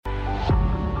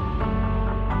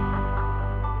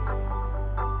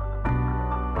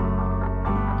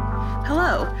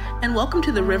Hello, and welcome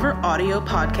to the River Audio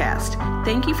Podcast.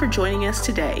 Thank you for joining us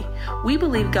today. We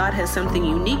believe God has something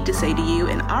unique to say to you,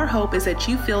 and our hope is that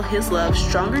you feel His love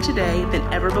stronger today than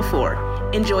ever before.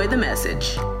 Enjoy the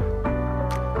message.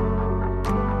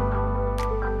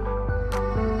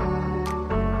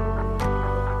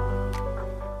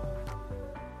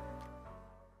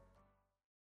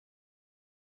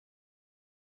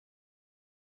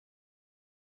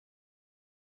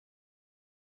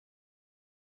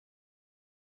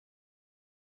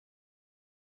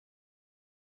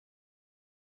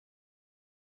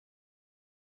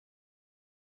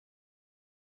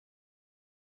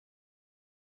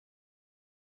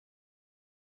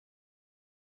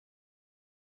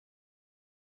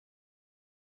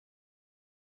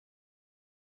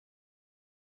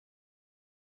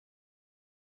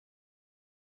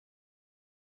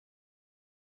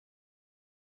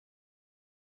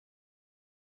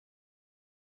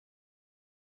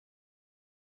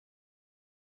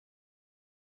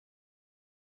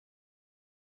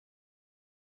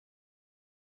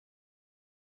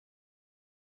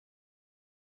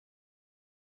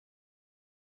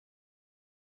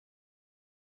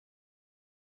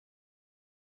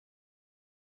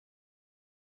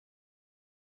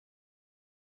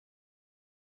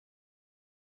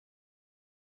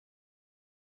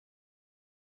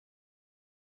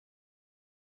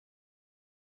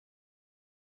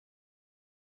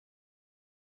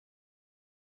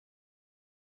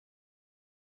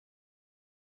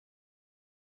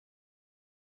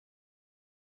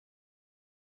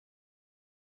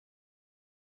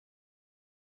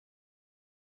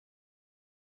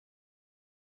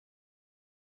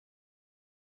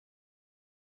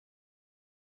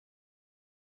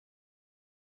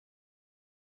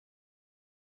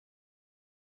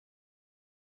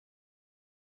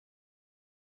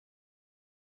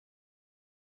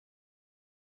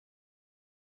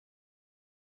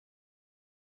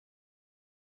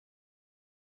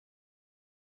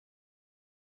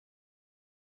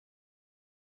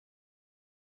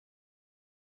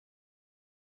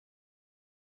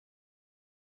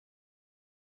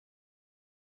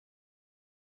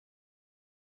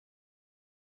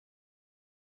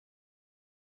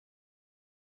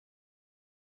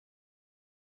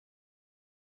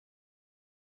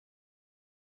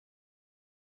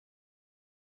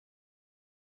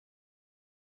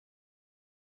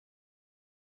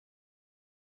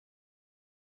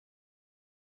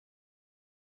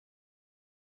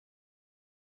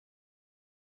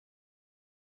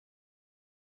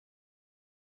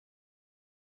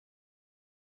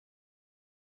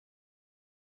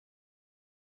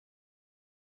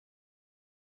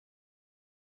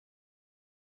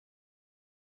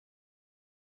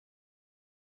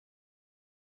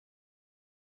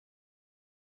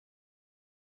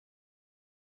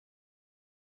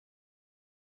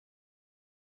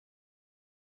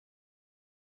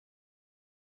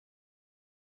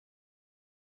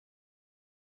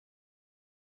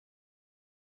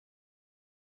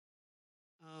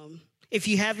 If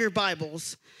you have your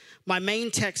Bibles, my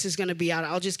main text is going to be out.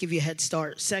 I'll just give you a head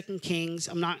start. 2 Kings.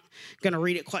 I'm not going to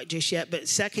read it quite just yet, but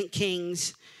 2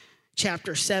 Kings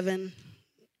chapter 7.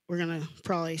 We're going to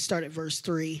probably start at verse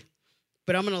 3.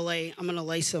 But I'm going to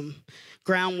lay some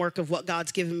groundwork of what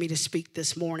God's given me to speak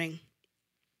this morning.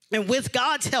 And with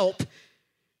God's help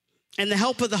and the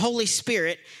help of the Holy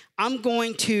Spirit, I'm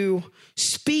going to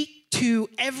speak to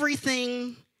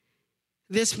everything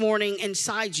this morning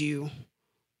inside you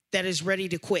that is ready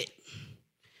to quit.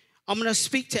 I'm going to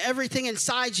speak to everything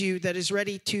inside you that is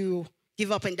ready to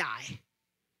give up and die.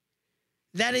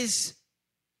 That is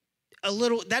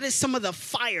some of the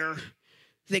fire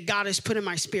that God has put in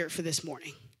my spirit for this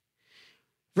morning.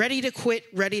 Ready to quit,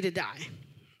 ready to die.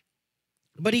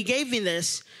 But he gave me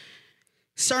this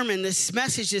sermon, this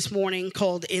message this morning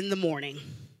called In the Morning.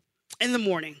 In the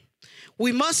morning.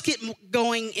 We must get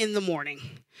going in the morning.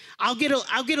 I'll get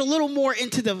a little more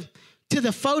into the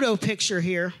photo picture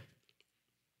here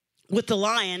with the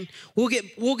lion. We'll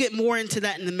get more into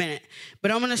that in a minute.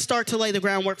 But I'm going to start to lay the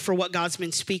groundwork for what God's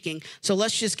been speaking. So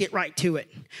let's just get right to it.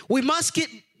 We must get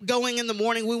going in the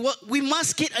morning. We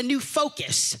must get a new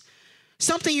focus.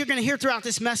 Something you're going to hear throughout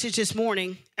this message this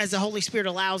morning, as the Holy Spirit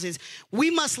allows, is we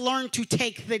must learn to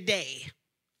take the day.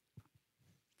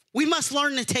 We must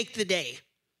learn to take the day.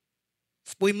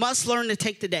 We must learn to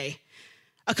take the day.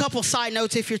 A couple side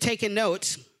notes if you're taking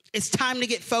notes. It's time to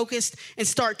get focused and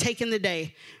start taking the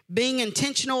day. Being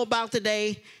intentional about the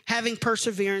day, having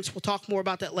perseverance. We'll talk more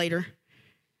about that later.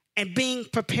 And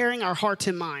preparing our hearts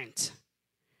and minds.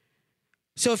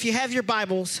 So if you have your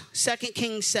Bibles, 2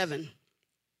 Kings 7.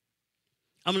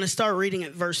 I'm going to start reading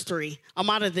at verse 3. I'm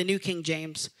out of the New King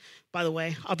James, by the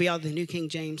way. I'll be out of the New King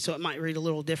James, so it might read a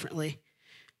little differently.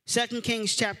 2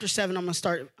 Kings chapter 7, I'm going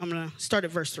to start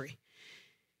at verse 3.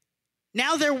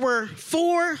 Now there were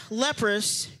 4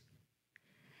 lepers,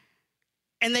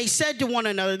 and they said to one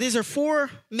another, these are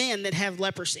 4 men that have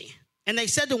leprosy, and they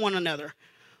said to one another,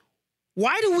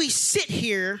 why do we sit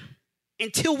here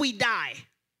until we die?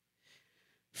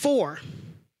 4,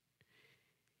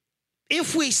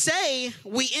 if we say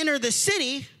we enter the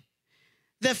city,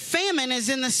 the famine is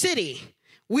in the city.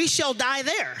 We shall die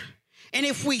there. And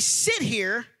if we sit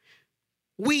here,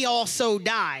 we also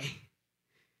die.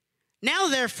 Now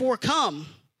therefore come,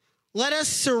 let us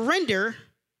surrender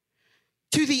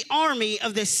to the army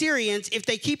of the Syrians. If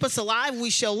they keep us alive, we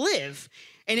shall live.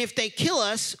 And if they kill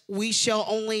us, we shall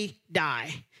only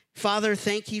die. Father,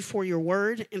 thank you for your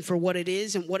word and for what it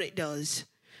is and what it does.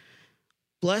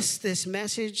 Bless this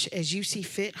message as you see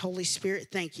fit. Holy Spirit,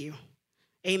 thank you.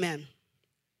 Amen.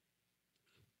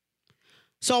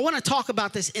 So I want to talk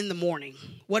about this in the morning.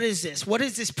 What is this? What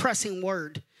is this pressing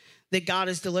word that God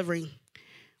is delivering?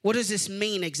 What does this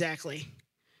mean exactly?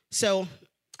 So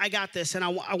I got this, and I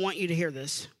want you to hear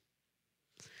this.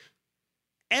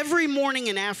 Every morning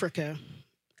in Africa,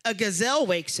 a gazelle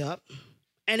wakes up,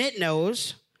 and it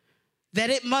knows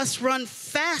that it must run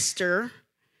faster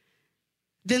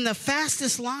than the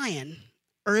fastest lion,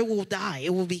 or it will die.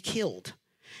 It will be killed.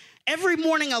 Every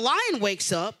morning, a lion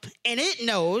wakes up, and it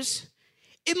knows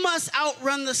it must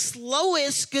outrun the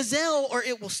slowest gazelle, or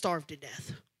it will starve to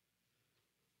death.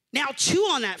 Now, chew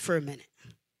on that for a minute.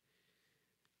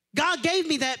 God gave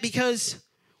me that because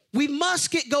we must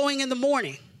get going in the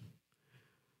morning.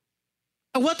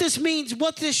 And what this means,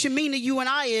 what this should mean to you and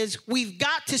I is we've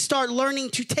got to start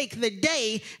learning to take the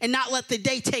day and not let the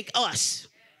day take us.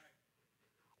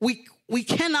 We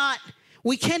cannot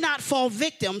fall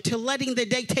victim to letting the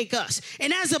day take us.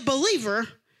 And as a believer,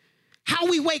 how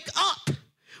we wake up,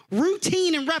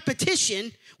 routine and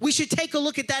repetition, we should take a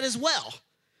look at that as well.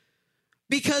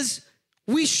 Because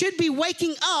we should be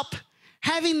waking up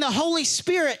having the Holy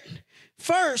Spirit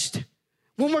first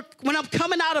when I'm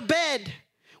coming out of bed,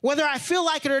 whether I feel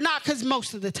like it or not, because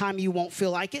most of the time you won't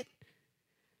feel like it.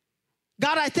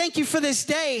 God, I thank you for this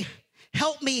day.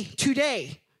 Help me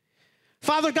today.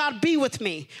 Father God, be with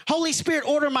me. Holy Spirit,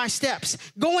 order my steps.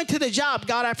 Going to the job,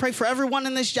 God, I pray for everyone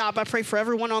in this job. I pray for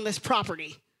everyone on this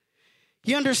property.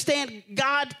 You understand,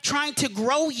 God trying to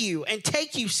grow you and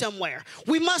take you somewhere.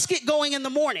 We must get going in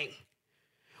the morning.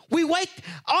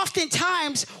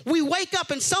 Oftentimes, we wake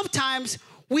up and sometimes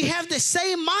we have the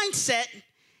same mindset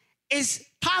as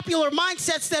popular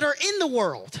mindsets that are in the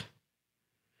world.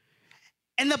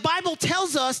 And the Bible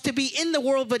tells us to be in the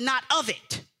world, but not of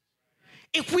it.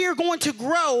 If we are going to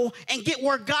grow and get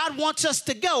where God wants us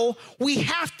to go, we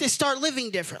have to start living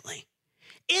differently.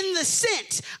 In the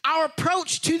sense, our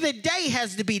approach to the day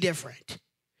has to be different.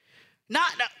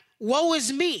 Not, woe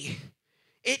is me.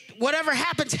 Whatever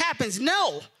happens, happens.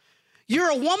 No, you're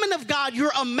a woman of God.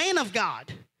 You're a man of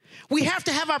God. We have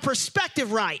to have our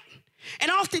perspective right. And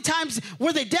oftentimes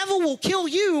where the devil will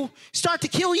start to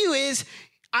kill you is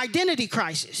identity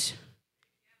crisis.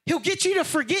 He'll get you to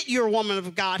forget you're a woman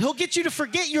of God. He'll get you to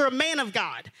forget you're a man of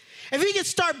God. If he can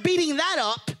start beating that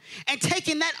up and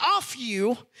taking that off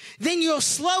you, then you'll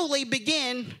slowly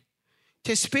begin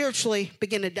to spiritually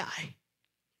begin to die.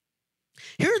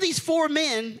 Here are these 4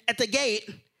 men at the gate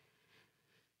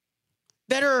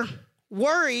that are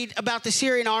worried about the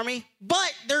Syrian army,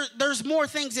 but there's more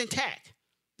things intact.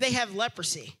 They have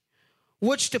leprosy,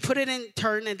 which, to put it in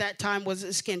turn, at that time was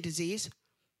a skin disease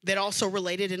that also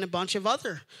related in a bunch of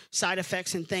other side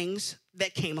effects and things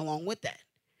that came along with that.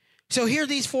 So here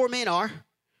these 4 men are.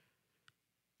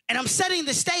 And I'm setting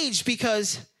the stage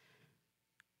because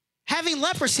having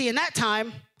leprosy in that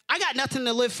time, I got nothing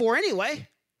to live for anyway.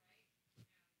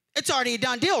 It's already a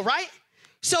done deal, right?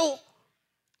 So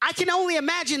I can only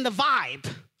imagine the vibe.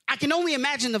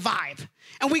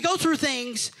 And we go through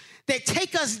things that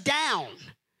take us down,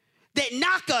 that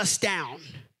knock us down.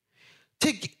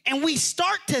 And we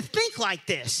start to think like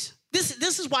this.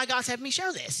 This is why God's had me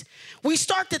share this. We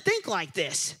start to think like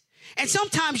this. And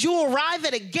sometimes you'll arrive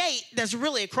at a gate that's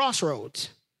really a crossroads.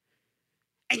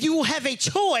 And you will have a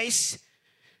choice.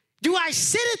 Do I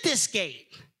sit at this gate?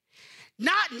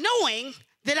 Not knowing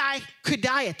that I could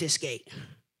die at this gate.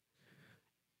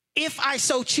 If I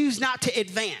so choose not to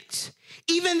advance.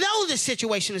 Even though this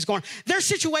situation is going. Their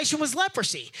situation was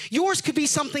leprosy. Yours could be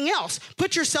something else.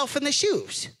 Put yourself in the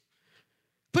shoes.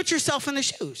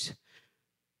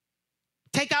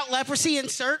 Take out leprosy,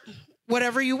 insert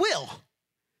whatever you will.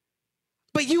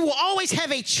 But you will always have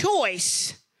a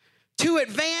choice To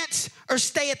advance or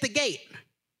stay at the gate.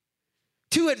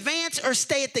 To advance or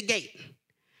stay at the gate.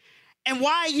 And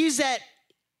why I use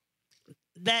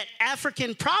that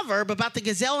African proverb about the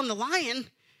gazelle and the lion,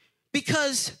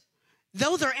 because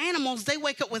though they're animals, they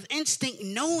wake up with instinct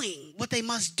knowing what they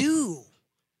must do.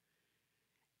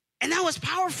 And that was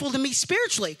powerful to me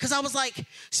spiritually, because I was like,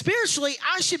 spiritually,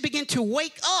 I should begin to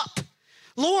wake up.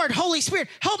 Lord, Holy Spirit,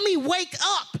 help me wake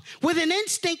up with an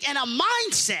instinct and a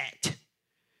mindset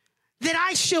that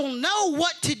I shall know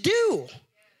what to do.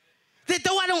 That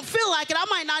though I don't feel like it, I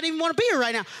might not even want to be here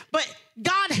right now. But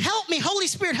God, help me. Holy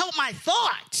Spirit, help my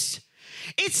thoughts.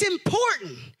 It's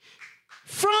important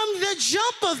from the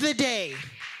jump of the day.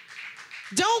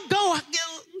 Don't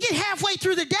get halfway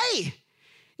through the day.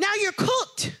 Now you're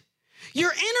cooked.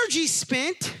 Your energy's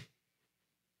spent,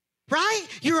 right?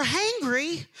 You're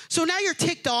hangry, so now you're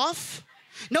ticked off.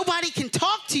 Nobody can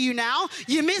talk to you now.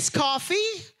 You miss coffee.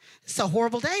 It's a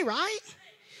horrible day, right?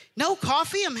 No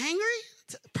coffee, I'm hangry.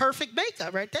 It's perfect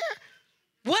makeup right there.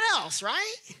 What else,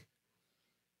 right?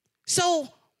 So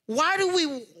why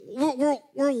do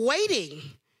we're waiting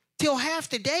till half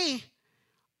the day,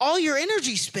 all your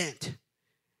energy spent.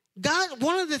 God,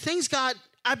 one of the things God,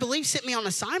 I believe, sent me on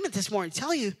assignment this morning to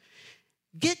tell you,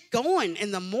 get going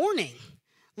in the morning.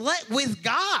 With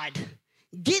God.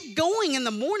 Get going in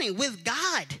the morning with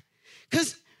God.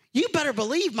 Because you better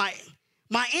believe my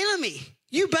enemy,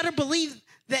 you better believe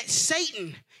that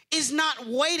Satan is not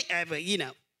waiting.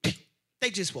 But, they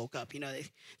just woke up.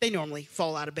 They normally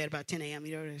fall out of bed about 10 a.m.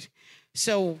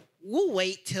 So we'll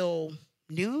wait till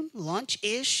noon,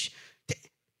 lunch-ish.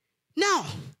 No.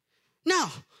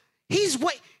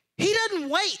 He doesn't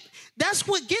wait. That's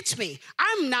what gets me.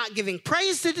 I'm not giving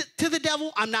praise to the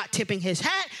devil. I'm not tipping his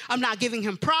hat. I'm not giving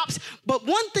him props. But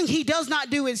one thing he does not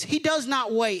do is he does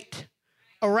not wait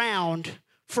around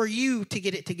for you to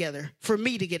get it together, for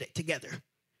me to get it together.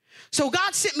 So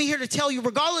God sent me here to tell you,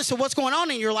 regardless of what's going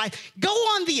on in your life, go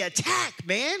on the attack,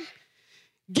 man.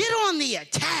 Get on the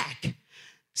attack.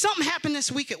 Something happened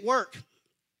this week at work,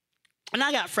 and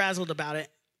I got frazzled about it,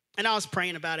 and I was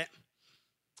praying about it.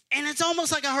 And it's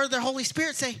almost like I heard the Holy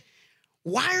Spirit say,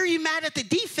 why are you mad at the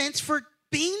defense for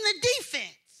being the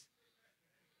defense?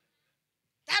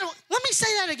 Let me say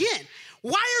that again.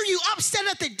 Why are you upset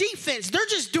at the defense? They're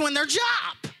just doing their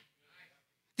job.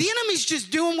 The enemy's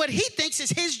just doing what he thinks is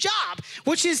his job,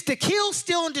 which is to kill,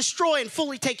 steal, and destroy and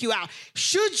fully take you out.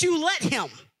 Should you let him?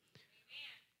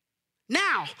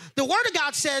 Now, the word of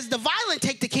God says the violent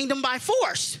take the kingdom by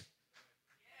force.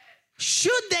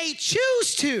 Should they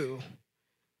choose to?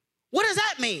 What does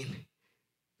that mean?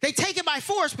 They take it by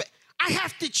force, but I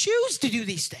have to choose to do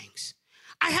these things.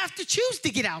 I have to choose to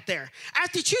get out there. I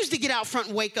have to choose to get out front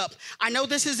and wake up. I know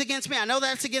this is against me. I know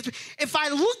that's against me.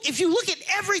 If you look at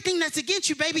everything that's against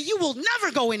you, baby, you will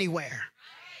never go anywhere.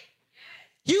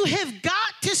 You have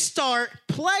got to start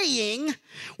playing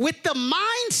with the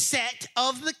mindset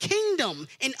of the kingdom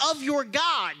and of your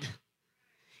God.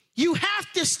 You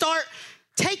have to start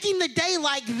taking the day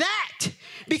like that,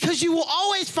 because you will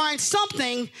always find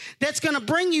something that's going to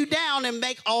bring you down and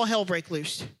make all hell break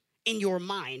loose in your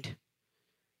mind.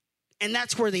 And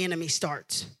that's where the enemy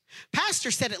starts.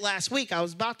 Pastor said it last week. I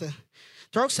was about to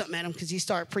throw something at him because he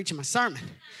started preaching my sermon.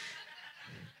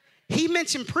 He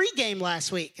mentioned pregame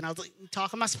last week, and I was like,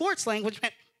 talking my sports language,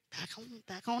 back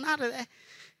on out of that.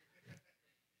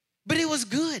 But it was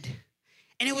good,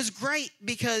 and it was great,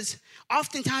 because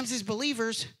oftentimes as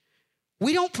believers,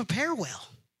 we don't prepare well.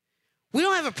 We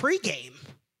don't have a pregame.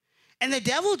 And the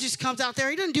devil just comes out there.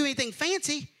 He doesn't do anything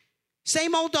fancy.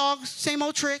 Same old dogs, same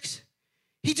old tricks.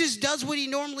 He just does what he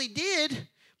normally did.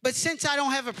 But since I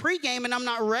don't have a pregame and I'm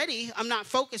not ready, I'm not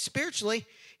focused spiritually,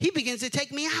 he begins to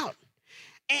take me out.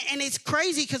 And it's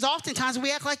crazy, because oftentimes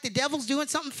we act like the devil's doing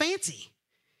something fancy.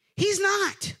 He's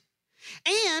not.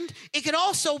 And it could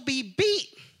also be beat.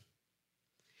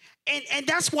 And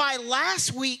that's why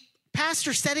last week,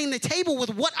 Pastor setting the table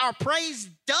with what our praise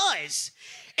does.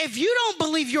 If you don't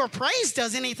believe your praise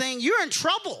does anything, you're in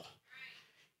trouble.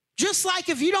 Just like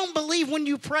if you don't believe when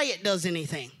you pray it does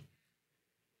anything.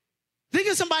 Think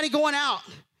of somebody going out,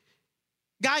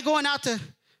 guy going out to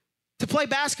play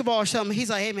basketball or something. He's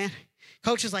like, hey, man.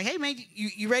 Coach is like, hey, man,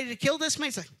 you ready to kill this man?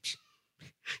 He's like,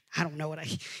 I don't know what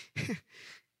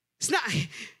it's not.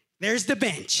 There's the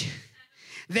bench.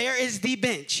 There is the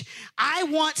bench. I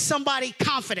want somebody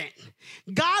confident.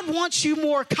 God wants you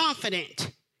more confident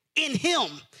in him.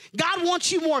 God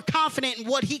wants you more confident in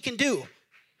what he can do.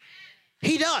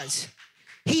 He does.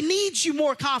 He needs you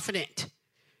more confident.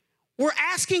 We're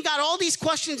asking God all these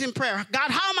questions in prayer.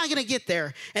 God, how am I going to get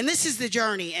there? And this is the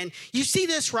journey. And you see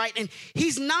this, right? And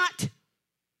he's not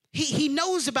He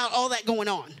knows about all that going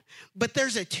on. But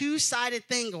there's a two-sided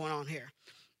thing going on here.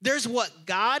 There's what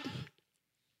God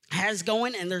has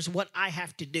going, and there's what I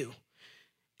have to do.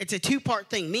 It's a two-part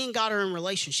thing. Me and God are in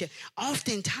relationship.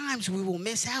 Oftentimes, we will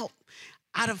miss out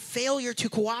of failure to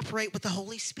cooperate with the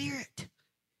Holy Spirit.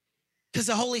 Because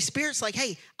the Holy Spirit's like,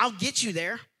 hey, I'll get you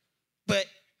there, but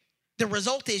the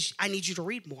result is I need you to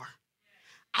read more.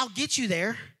 I'll get you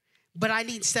there, but I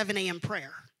need 7 a.m.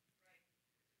 prayer.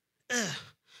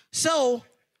 So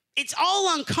it's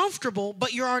all uncomfortable,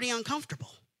 but you're already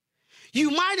uncomfortable.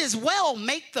 You might as well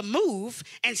make the move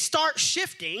and start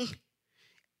shifting.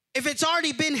 If it's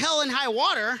already been hell and high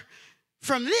water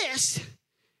from this,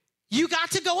 you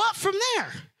got to go up from there.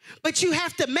 But you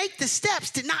have to make the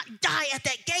steps to not die at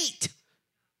that gate.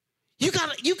 You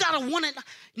gotta want it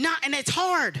not, and it's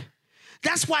hard.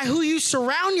 That's why who you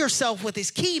surround yourself with is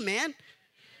key, man.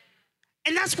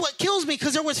 And that's what kills me,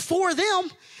 because there was 4 of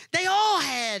them. They all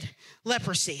had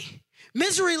leprosy.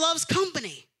 Misery loves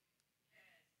company.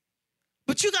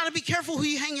 But you got to be careful who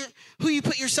you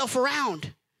put yourself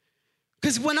around.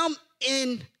 Because when I'm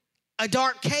in a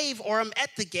dark cave or I'm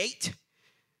at the gate,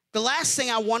 the last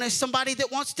thing I want is somebody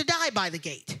that wants to die by the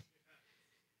gate.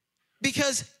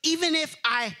 Because even if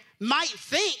I might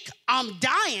think I'm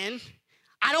dying,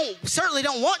 I certainly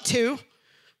don't want to.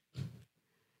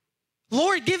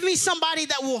 Lord, give me somebody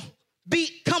that will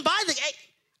come by the gate.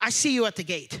 I see you at the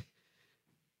gate.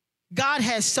 God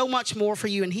has so much more for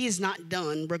you, and he is not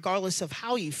done, regardless of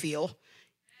how you feel.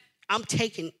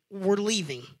 We're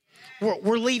leaving.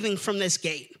 We're leaving from this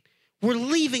gate. We're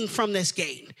leaving from this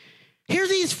gate. Here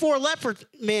these 4 leper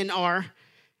men are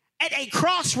at a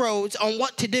crossroads on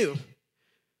what to do.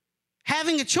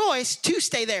 Having a choice to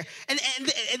stay there. And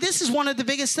this is one of the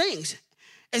biggest things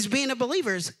as being a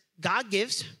believer is God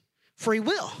gives free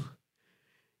will.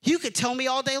 You could tell me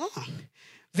all day long,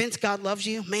 Vince, God loves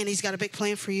you. Man, he's got a big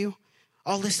plan for you.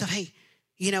 All this stuff. Hey,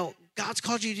 God's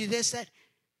called you to do this, that.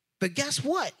 But guess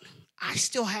what? I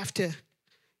still have to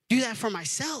do that for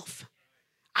myself.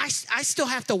 I still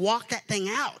have to walk that thing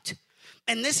out.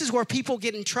 And this is where people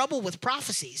get in trouble with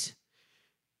prophecies.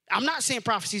 I'm not saying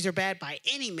prophecies are bad by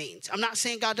any means. I'm not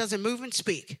saying God doesn't move and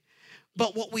speak.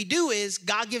 But what we do is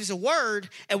God gives a word,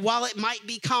 and while it might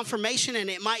be confirmation and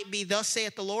it might be thus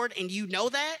saith the Lord, and you know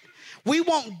that, we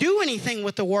won't do anything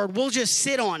with the word. We'll just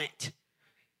sit on it.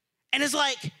 And it's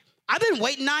like, I've been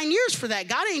waiting 9 years for that.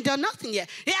 God ain't done nothing yet.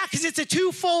 Yeah, because it's a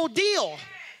twofold deal.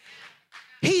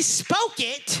 He spoke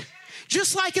it,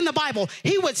 just like in the Bible.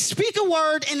 He would speak a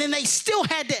word, and then they still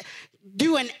had to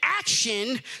do an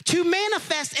action to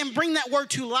manifest and bring that word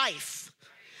to life.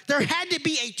 There had to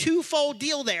be a twofold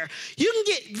deal there. You can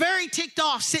get very ticked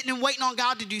off sitting and waiting on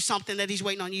God to do something that he's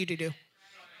waiting on you to do.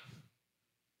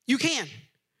 You can.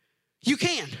 You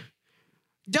can.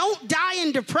 Don't die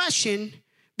in depression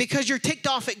because you're ticked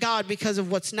off at God because of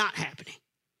what's not happening.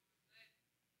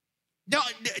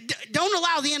 Don't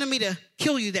allow the enemy to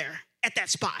kill you there at that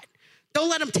spot. Don't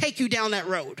let him take you down that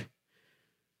road.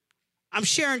 I'm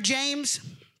sharing James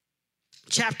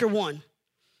chapter 1,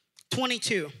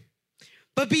 22.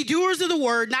 But be doers of the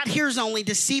word, not hearers only,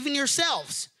 deceiving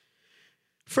yourselves.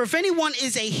 For if anyone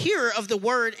is a hearer of the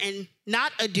word and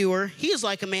not a doer, he is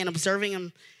like a man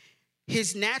observing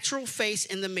his natural face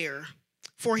in the mirror.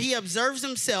 For he observes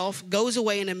himself, goes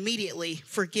away, and immediately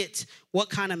forgets what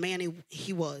kind of man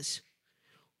he was.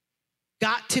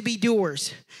 Got to be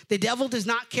doers. The devil does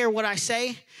not care what I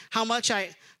say, how much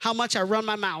I run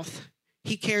my mouth.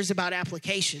 He cares about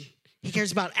application. He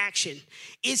cares about action.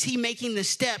 Is he making the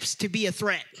steps to be a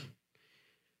threat?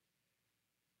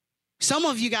 Some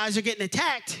of you guys are getting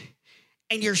attacked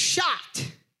and you're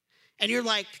shocked. And you're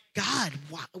like, God,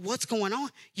 what's going on?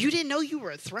 You didn't know you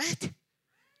were a threat?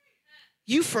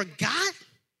 You forgot?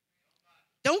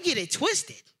 Don't get it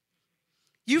twisted.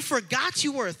 You forgot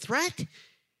you were a threat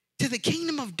to the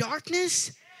kingdom of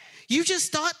darkness? You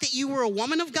just thought that you were a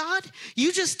woman of God?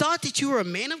 You just thought that you were a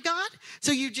man of God?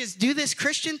 So you just do this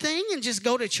Christian thing and just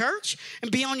go to church and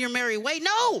be on your merry way?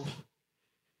 No.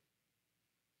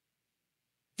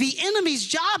 The enemy's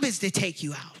job is to take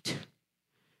you out.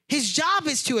 His job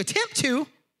is to attempt to.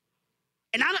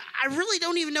 And I really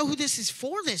don't even know who this is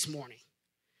for this morning.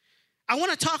 I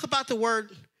want to talk about the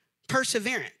word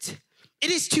perseverance.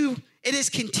 It is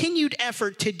continued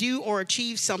effort to do or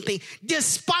achieve something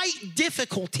despite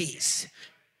difficulties.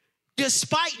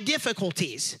 Despite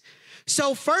difficulties.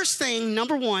 So first thing,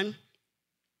 number one,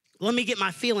 let me get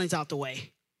my feelings out the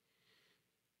way.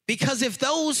 Because if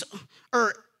those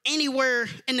are anywhere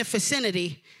in the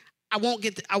vicinity, I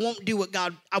won't do what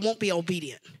God, I won't be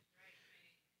obedient.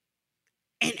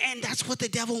 And that's what the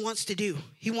devil wants to do.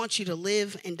 He wants you to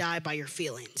live and die by your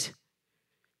feelings.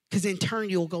 Because in turn,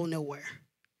 you'll go nowhere.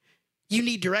 You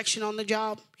need direction on the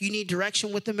job. You need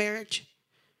direction with the marriage.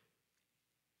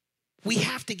 We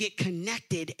have to get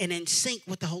connected and in sync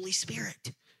with the Holy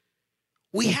Spirit.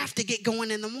 We have to get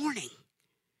going in the morning.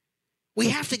 We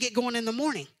have to get going in the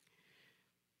morning.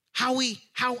 How we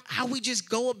just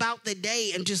go about the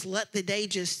day and just let the day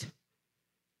just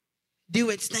do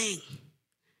its thing.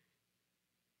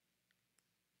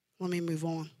 Let me move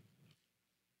on.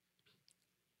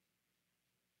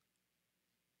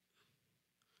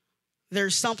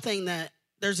 There's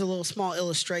a little small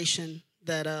illustration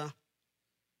that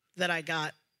I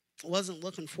got. I wasn't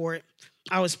looking for it.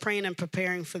 I was praying and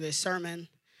preparing for this sermon.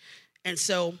 And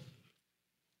so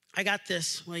I got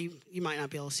this. Well, you might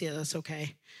not be able to see it. That's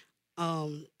okay.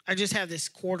 I just have this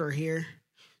quarter here,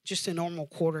 just a normal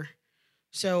quarter.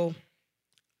 So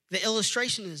the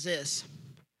illustration is this.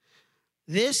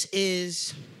 This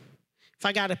is, if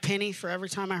I got a penny for every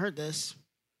time I heard this,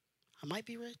 I might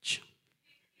be rich.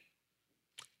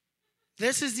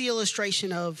 This is the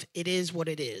illustration of it is what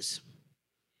it is.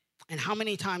 And how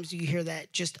many times do you hear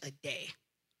that just a day?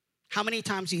 How many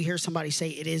times do you hear somebody say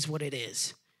it is what it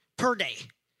is? Per day,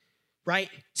 right?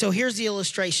 So here's the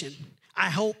illustration. I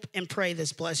hope and pray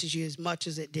this blesses you as much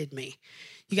as it did me.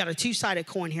 You got a two-sided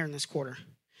coin here in this quarter.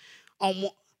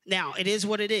 Now, it is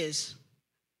what it is.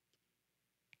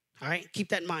 All right, keep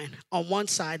that in mind. On one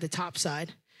side, the top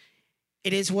side,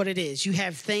 it is what it is. You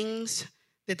have things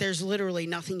that there's literally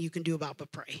nothing you can do about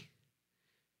but pray.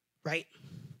 Right?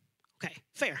 Okay,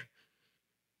 fair.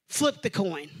 Flip the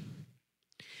coin.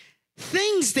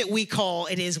 Things that we call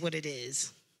it is what it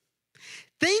is.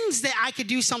 Things that I could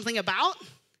do something about,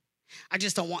 I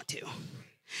just don't want to.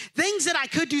 Things that I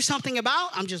could do something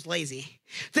about, I'm just lazy.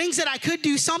 Things that I could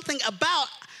do something about,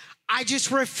 I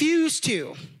just refuse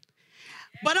to.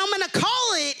 But I'm going to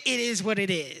call it is what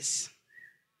it is.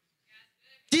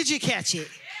 Did you catch it?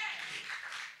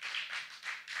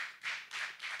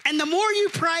 And the more you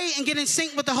pray and get in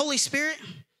sync with the Holy Spirit,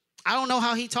 I don't know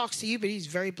how he talks to you, but he's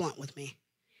very blunt with me.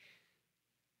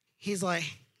 He's like,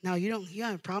 no, you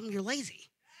have a problem. You're lazy.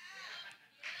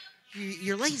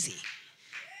 You're lazy.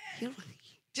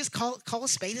 Just call a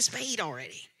spade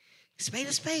already. Spade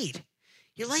a spade.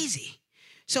 You're lazy.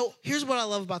 So here's what I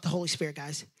love about the Holy Spirit,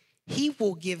 guys. He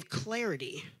will give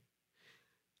clarity.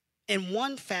 In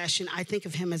one fashion, I think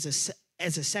of him as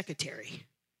a secretary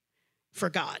for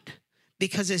God.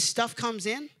 Because as stuff comes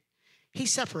in, he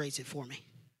separates it for me.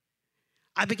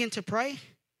 I begin to pray.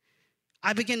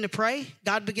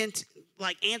 God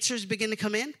answers begin to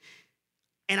come in.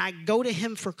 And I go to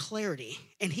him for clarity.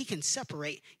 And he can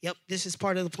separate. Yep, this is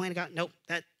part of the plan of God. Nope,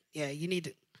 you need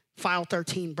to file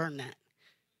 13, burn that.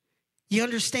 You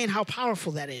understand how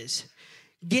powerful that is.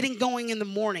 Getting going in the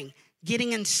morning.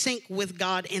 Getting in sync with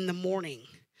God in the morning.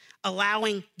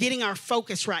 Getting our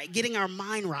focus right. Getting our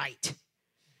mind right.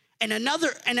 And another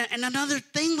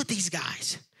thing with these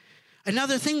guys.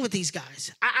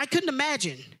 I couldn't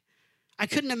imagine.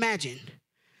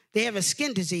 They have a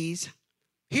skin disease.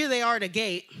 Here they are at a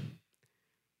gate.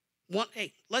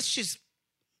 Hey, let's just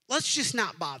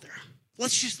not bother.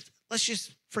 Let's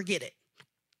just forget it.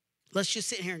 Let's just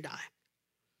sit here and die.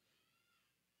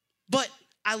 But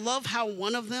I love how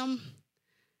one of them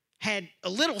had a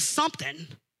little something.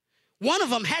 One of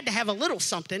them had to have a little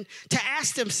something to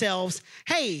ask themselves,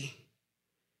 hey,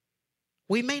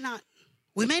 we may not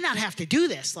have to do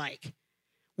this. Like,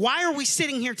 why are we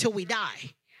sitting here till we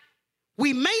die?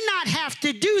 We may not have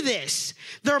to do this.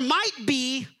 There might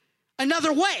be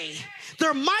another way.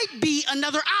 There might be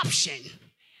another option.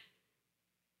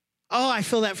 Oh, I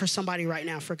feel that for somebody right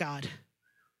now, for God.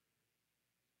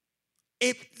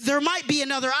 There might be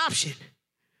another option.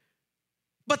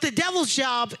 But the devil's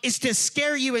job is to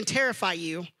scare you and terrify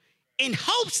you in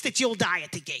hopes that you'll die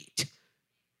at the gate.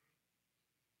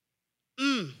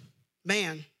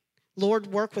 Man, Lord,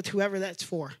 work with whoever that's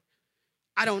for.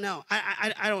 I don't know.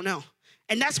 I don't know.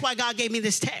 And that's why God gave me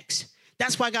this text.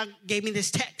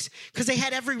 Because they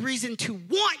had every reason to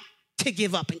want to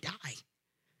give up and die.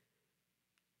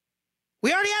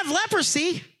 We already have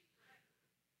leprosy.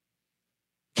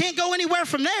 Can't go anywhere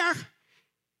from there.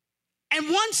 And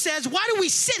one says, why do we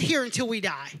sit here until we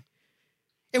die?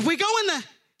 If we go in the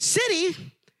city,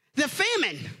 the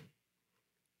famine.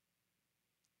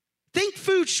 Think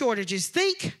food shortages.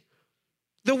 Think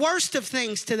the worst of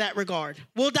things to that regard.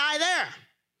 We'll die there.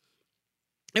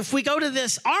 If we go to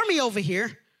this army over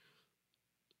here,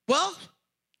 well,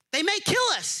 they may kill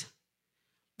us.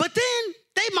 But then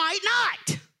they might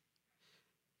not.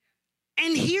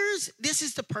 And this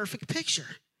is the perfect picture.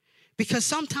 Because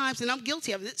sometimes, and I'm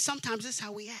guilty of it, sometimes this is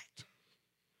how we act.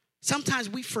 Sometimes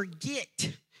we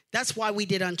forget. That's why we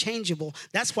did unchangeable.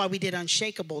 That's why we did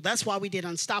unshakable. That's why we did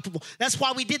unstoppable. That's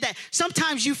why we did that.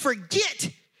 Sometimes you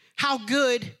forget how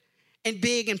good and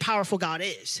big and powerful God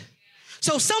is.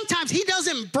 So sometimes he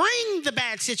doesn't bring the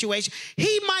bad situation.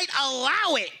 He might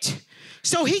allow it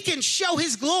so he can show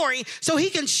his glory, so he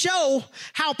can show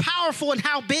how powerful and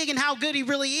how big and how good he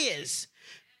really is.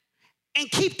 And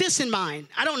keep this in mind.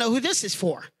 I don't know who this is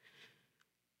for.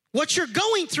 What you're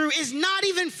going through is not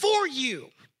even for you.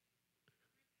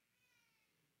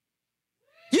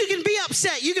 You can be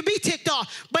upset. You can be ticked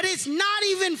off. But it's not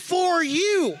even for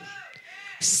you.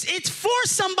 It's for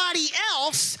somebody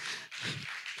else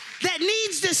that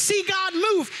needs to see God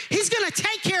move. He's going to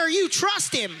take care of you.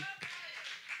 Trust him.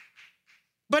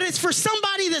 But it's for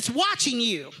somebody that's watching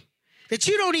you that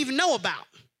you don't even know about.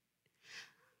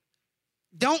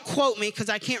 Don't quote me because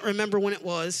I can't remember when it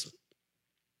was.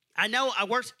 I know I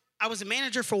was a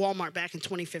manager for Walmart back in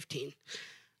 2015.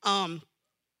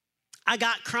 I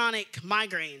got chronic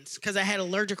migraines because I had an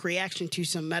allergic reaction to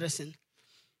some medicine.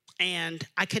 And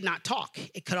I could not talk.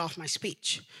 It cut off my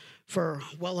speech for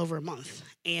well over a month.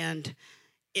 And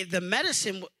the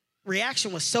medicine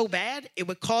reaction was so bad, it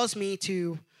would cause me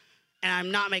to, and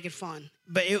I'm not making fun,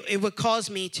 but it would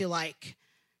cause me to like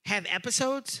have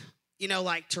episodes, you know,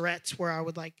 like Tourette's, where I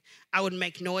would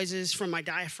make noises from my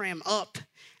diaphragm up,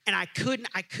 and I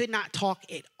could not talk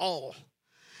at all.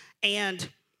 And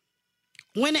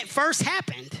when it first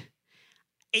happened,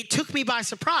 it took me by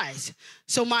surprise.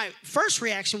 So my first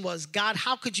reaction was, God,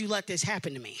 how could you let this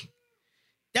happen to me?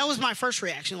 That was my first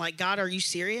reaction. Like, God, are you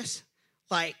serious?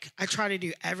 Like, I try to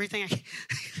do everything I can.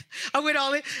 I went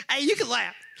all in. Hey, you can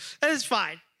laugh. That is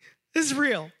fine. This is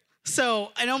real.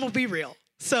 So, and I'm going to be real.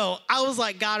 So I was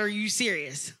like, God, are you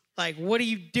serious? Like, what are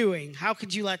you doing? How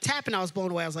could you let it happen? I was blown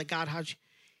away. I was like, God, how'd you?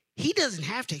 He doesn't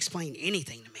have to explain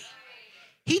anything to me.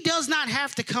 He does not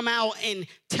have to come out and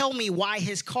tell me why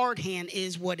his card hand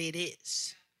is what it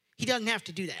is. He doesn't have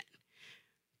to do that.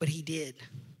 But he did.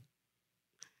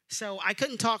 So I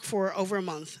couldn't talk for over a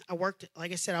month. I worked,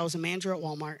 like I said, I was a manager at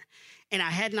Walmart. And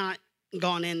I had not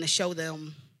gone in to show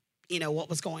them, you know, what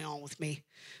was going on with me.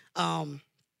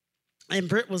 And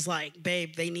Britt was like,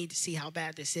 babe, they need to see how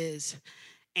bad this is.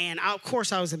 And of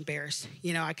course I was embarrassed.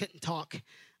 You know, I couldn't talk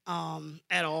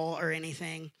at all or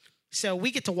anything. So we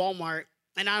get to Walmart.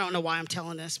 And I don't know why I'm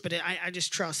telling this, but I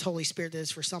just trust Holy Spirit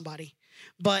is for somebody.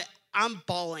 But I'm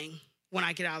bawling when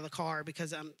I get out of the car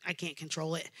because I can't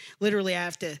control it. Literally, I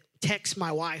have to text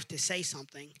my wife to say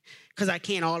something because I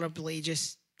can't audibly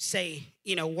just say,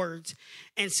 you know, words.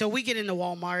 And so we get into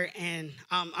Walmart, and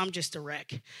I'm just a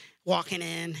wreck walking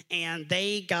in. And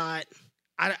they got,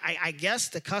 I guess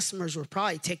the customers were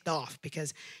probably ticked off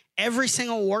because every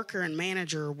single worker and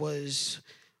manager was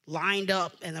lined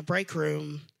up in the break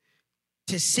room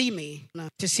to see me,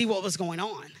 to see what was going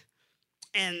on.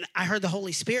 And I heard the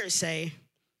Holy Spirit say,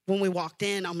 when we walked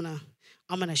in, I'm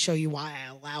gonna show you why I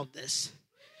allowed this.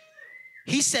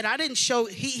 He said,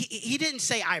 he didn't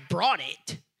say I brought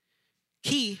it.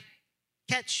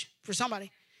 Catch for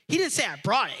somebody. He didn't say I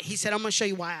brought it. He said, I'm gonna show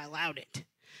you why I allowed it.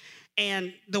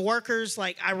 And the workers,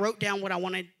 like, I wrote down what I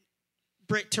wanted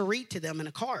Britt to read to them in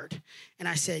a card. And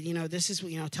I said, you know, this is,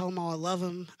 you know, tell them all I love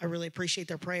them. I really appreciate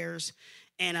their prayers.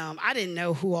 And I didn't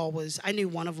know who all was. I knew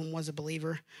one of them was a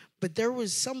believer. But there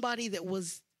was somebody that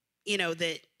was, you know,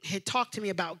 that had talked to me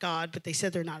about God, but they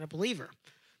said they're not a believer.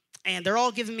 And they're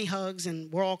all giving me hugs,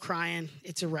 and we're all crying.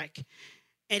 It's a wreck.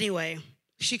 Anyway,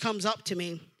 she comes up to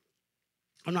me.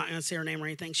 I'm not going to say her name or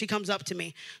anything. She comes up to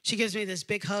me. She gives me this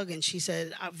big hug, and she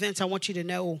said, Vince, I want you to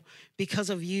know,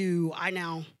 because of you, I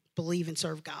now believe and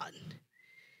serve God.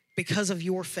 Because of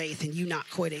your faith and you not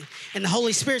quitting. And the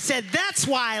Holy Spirit said, that's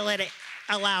why I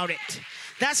allowed it.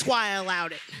 That's why I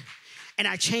allowed it. And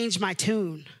I changed my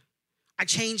tune. I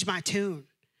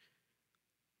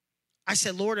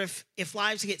said, Lord, if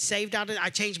lives get saved out of it, I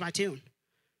change my tune.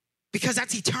 Because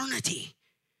that's eternity.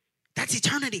 That's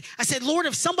eternity. I said, Lord,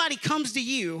 if somebody comes to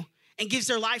you and gives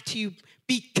their life to you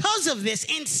because of this,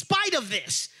 in spite of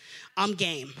this, I'm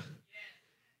game.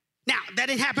 Now, that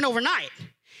didn't happen overnight.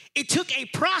 It took a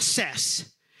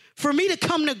process for me to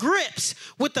come to grips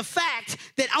with the fact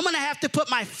that I'm going to have to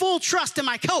put my full trust in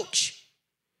my coach.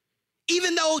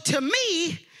 Even though to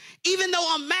me, even though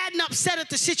I'm mad and upset at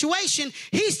the situation,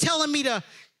 he's telling me to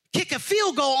kick a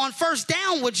field goal on first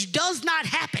down, which does not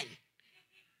happen.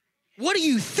 What are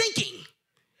you thinking?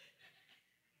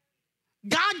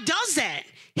 God does that.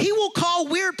 He will call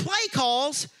weird play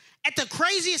calls at the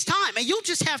craziest time, and you'll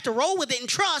just have to roll with it and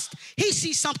trust he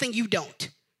sees something you don't.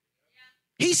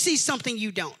 He sees something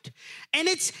you don't. And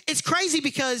it's crazy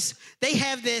because they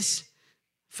have this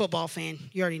football fan,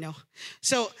 you already know.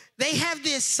 So they have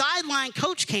this sideline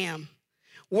coach cam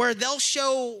where they'll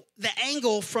show the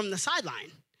angle from the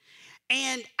sideline.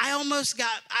 And I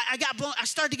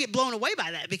started to get blown away by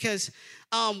that because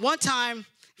one time,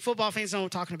 football fans know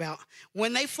what I'm talking about.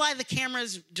 When they fly the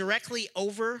cameras directly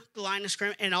over the line of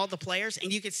scrimmage and all the players,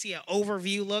 and you can see an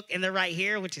overview look, and they're right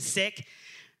here, which is sick.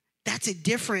 That's a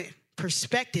different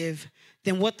perspective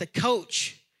than what the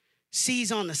coach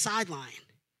sees on the sideline.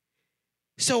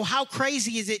 So how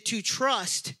crazy is it to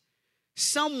trust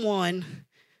someone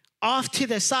off to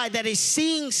the side that is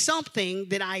seeing something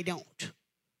that I don't?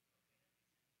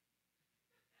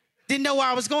 Didn't know where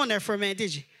I was going there for a minute,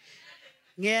 did you?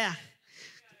 Yeah.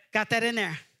 Got that in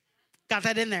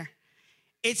there.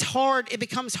 It's hard. It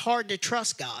becomes hard to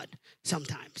trust God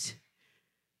sometimes.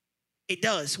 It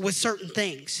does with certain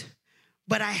things.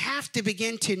 But I have to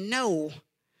begin to know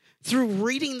through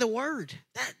reading the word.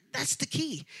 That's the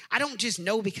key. I don't just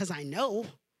know because I know.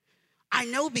 I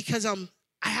know because I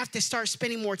have to start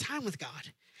spending more time with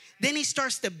God. Then he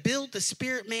starts to build the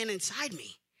spirit man inside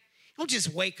me. I don't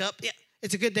just wake up. Yeah,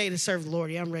 it's a good day to serve the Lord.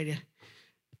 Yeah, I'm ready to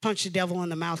punch the devil in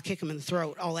the mouth, kick him in the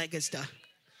throat, all that good stuff.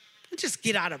 Don't just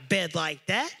get out of bed like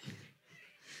that.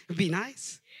 It'd be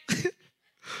nice.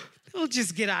 Don't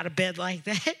just get out of bed like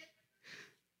that.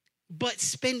 But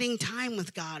spending time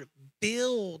with God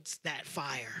builds that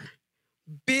fire.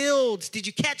 Builds. Did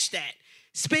you catch that?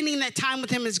 Spending that time with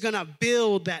him is going to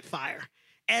build that fire.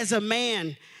 As a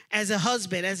man, as a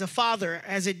husband, as a father,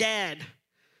 as a dad,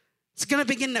 it's going to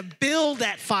begin to build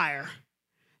that fire.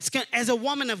 As a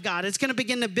woman of God, it's going to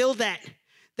begin to build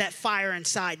that fire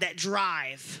inside, that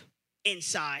drive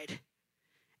inside.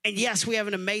 And yes, we have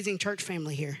an amazing church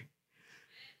family here.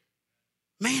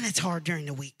 Man, it's hard during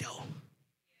the week, though.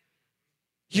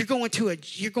 You're going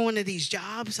to these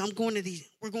jobs. We're going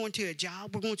to a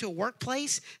job. We're going to a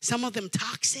workplace. Some of them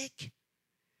toxic.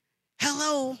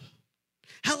 Hello.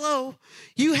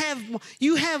 You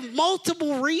have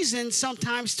multiple reasons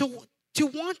sometimes to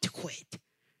want to quit.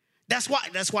 That's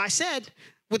why I said,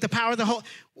 with the power of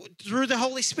through the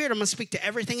Holy Spirit, I'm going to speak to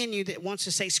everything in you that wants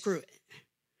to say, screw it.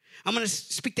 I'm going to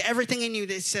speak to everything in you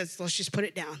that says, let's just put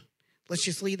it down. Let's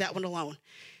just leave that one alone.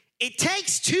 It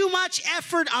takes too much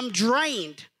effort. I'm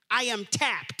drained. I am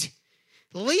tapped.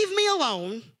 Leave me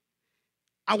alone.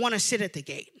 I want to sit at the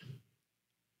gate.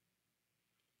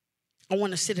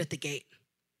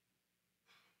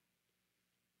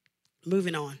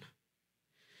 Moving on.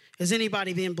 Is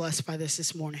anybody being blessed by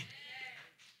this morning?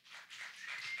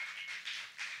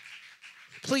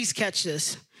 Please catch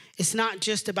this. It's not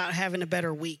just about having a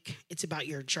better week. It's about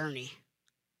your journey.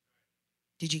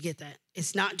 Did you get that?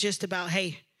 It's not just about,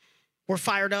 hey, we're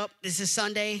fired up. This is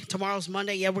Sunday. Tomorrow's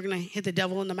Monday. Yeah, we're going to hit the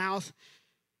devil in the mouth.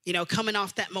 Coming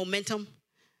off that momentum.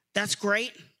 That's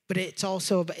great, but it's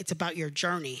about your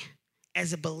journey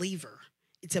as a believer.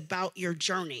 It's about your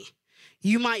journey.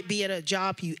 You might be at a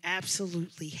job you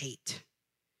absolutely hate.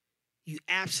 You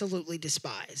absolutely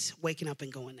despise waking up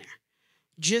and going there.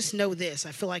 Just know this.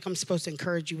 I feel like I'm supposed to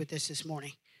encourage you with this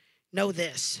morning. Know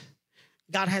this.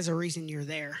 God has a reason you're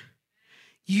there.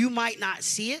 You might not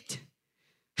see it.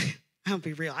 I'll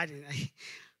be real. I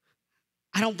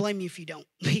don't blame you if you don't,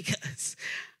 because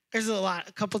there's a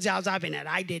couple jobs I've been at.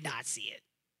 I did not see it.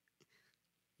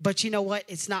 But you know what?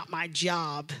 It's not my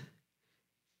job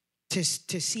to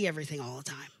see everything all the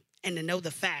time and to know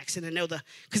the facts and to know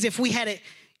because if we had it,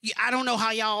 I don't know how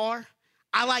y'all are.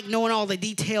 I like knowing all the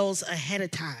details ahead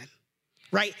of time,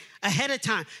 right? Ahead of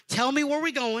time. Tell me where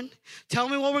we're going. Tell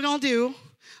me what we're going to do.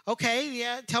 Okay,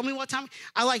 yeah, tell me what time.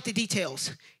 I like the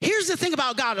details. Here's the thing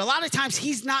about God. A lot of times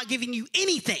he's not giving you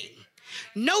anything.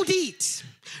 No deeds.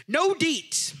 No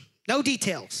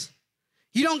details.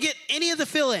 You don't get any of the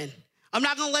fill-in. I'm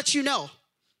not going to let you know.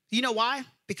 You know why?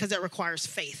 Because it requires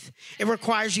faith. It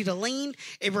requires you to lean.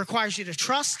 It requires you to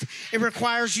trust. It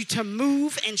requires you to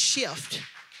move and shift.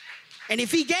 And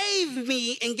if he gave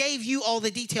me and gave you all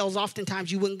the details,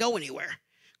 oftentimes you wouldn't go anywhere.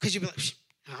 Because you'd be like,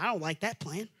 I don't like that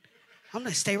plan. I'm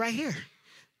going to stay right here.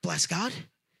 Bless God.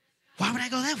 Why would I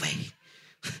go that way?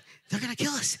 They're going to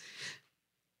kill us.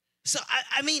 So,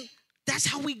 I mean, that's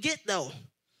how we get, though.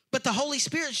 But the Holy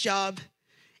Spirit's job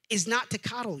is not to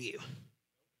coddle you.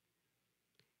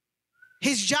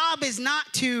 His job is not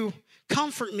to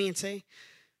comfort me and say,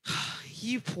 oh,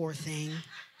 you poor thing.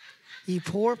 You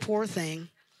poor thing.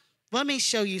 Let me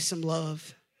show you some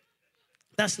love.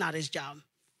 That's not his job.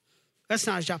 That's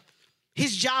not his job.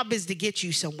 His job is to get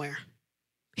you somewhere.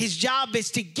 His job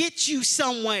is to get you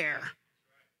somewhere.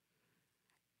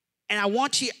 And I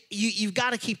want you've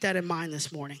got to keep that in mind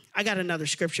this morning. I got another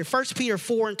scripture, 1 Peter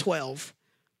 4:12.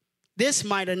 This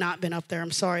might have not been up there. I'm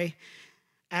sorry,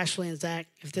 Ashley and Zach,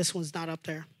 if this one's not up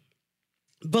there.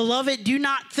 Beloved, do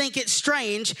not think it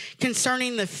strange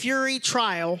concerning the fiery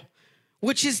trial,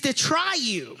 which is to try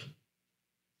you.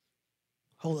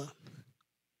 Hold up.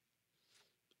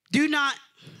 I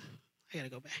got to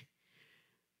go back.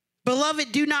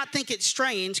 Beloved, do not think it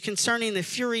strange concerning the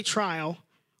fiery trial,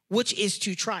 which is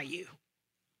to try you.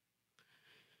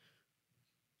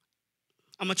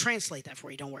 I'm going to translate that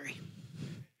for you, don't worry.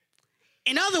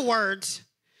 In other words,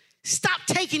 stop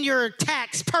taking your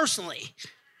attacks personally.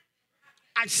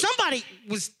 I'm just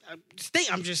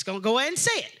going to go ahead and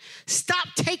say it. Stop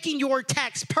taking your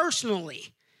attacks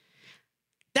personally.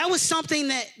 That was something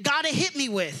that God had hit me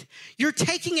with. You're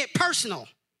taking it personal.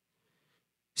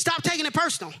 Stop taking it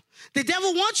personal. The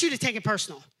devil wants you to take it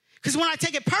personal. Because when I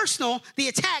take it personal, the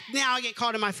attack, now I get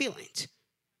caught in my feelings.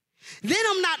 Then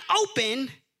I'm not open.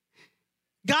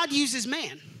 God uses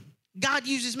man. God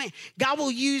uses man. God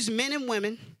will use men and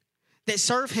women that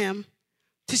serve him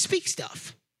to speak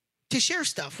stuff, to share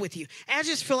stuff with you. And I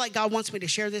just feel like God wants me to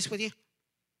share this with you.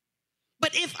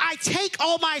 But if I take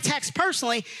all my attacks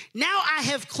personally, now I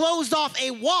have closed off a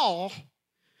wall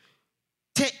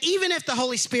to, even if the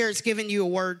Holy Spirit's given you a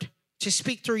word to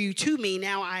speak through you to me,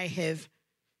 now I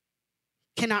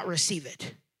cannot receive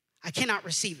it. I cannot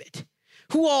receive it.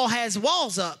 Who all has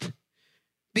walls up?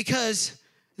 Because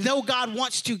though God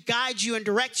wants to guide you and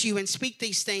direct you and speak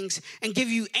these things and give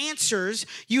you answers,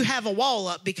 you have a wall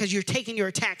up because you're taking your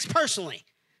attacks personally.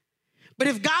 But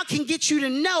if God can get you to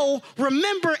know,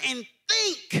 remember, and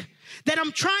think that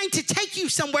I'm trying to take you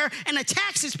somewhere, and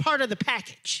attacks is part of the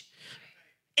package.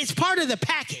 It's part of the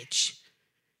package.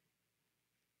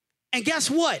 And guess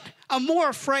what? I'm more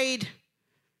afraid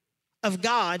of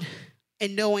God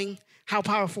and knowing how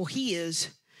powerful he is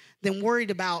than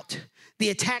worried about the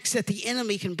attacks that the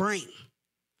enemy can bring.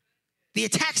 The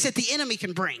attacks that the enemy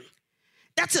can bring.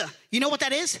 You know what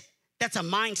that is? That's a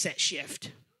mindset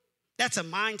shift. That's a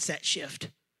mindset shift.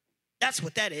 That's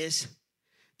what that is.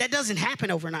 That doesn't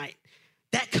happen overnight.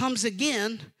 That comes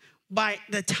again by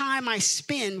the time I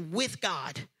spend with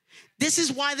God. This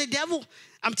is why the devil,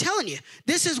 I'm telling you,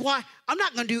 this is why I'm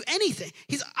not going to do anything.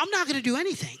 I'm not going to do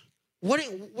anything. What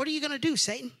are you going to do,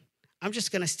 Satan? I'm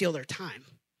just going to steal their time.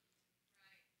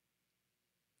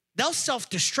 They'll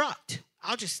self-destruct.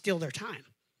 I'll just steal their time.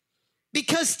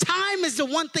 Because time is the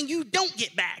one thing you don't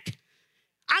get back.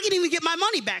 I can even get my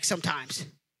money back sometimes.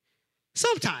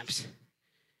 Sometimes.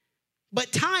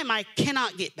 But time I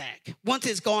cannot get back. Once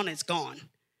it's gone, it's gone.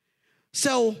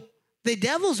 So the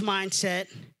devil's mindset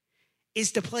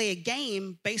is to play a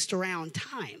game based around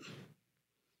time.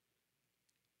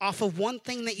 Off of one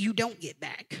thing that you don't get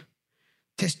back.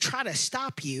 To try to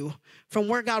stop you from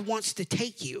where God wants to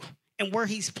take you and where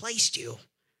he's placed you.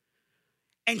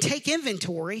 And take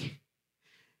inventory.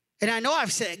 And I know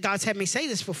God's had me say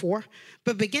this before,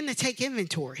 but begin to take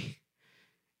inventory.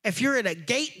 If you're at a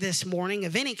gate this morning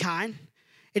of any kind,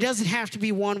 it doesn't have to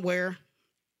be one where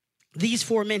these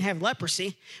 4 men have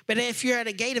leprosy, but if you're at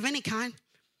a gate of any kind,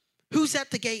 who's at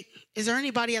the gate? Is there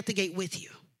anybody at the gate with you?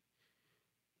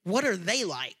 What are they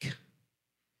like?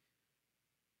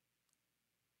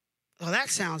 Well, that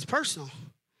sounds personal.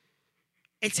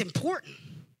 It's important.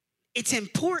 It's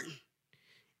important.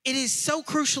 It is so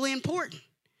crucially important.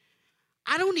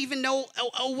 I don't even know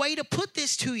a way to put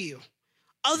this to you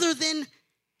other than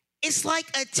it's like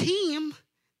a team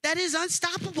that is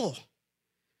unstoppable.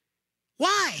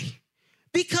 Why?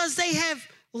 Because they have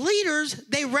leaders,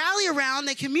 they rally around,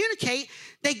 they communicate,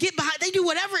 they get behind, they do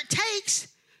whatever it takes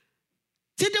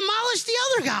to demolish the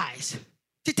other guys,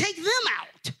 to take them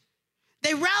out.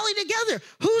 They rally together.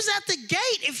 Who's at the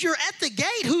gate? If you're at the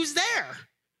gate, who's there?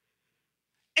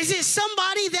 Is it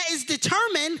somebody that is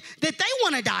determined that they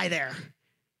want to die there?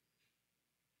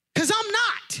 Because I'm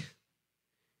not.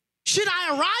 Should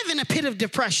I arrive in a pit of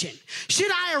depression?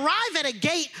 Should I arrive at a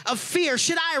gate of fear?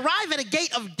 Should I arrive at a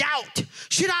gate of doubt?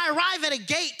 Should I arrive at a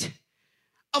gate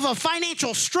of a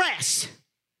financial stress?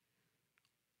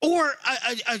 Or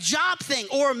a job thing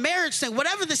or a marriage thing,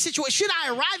 whatever the situation, should I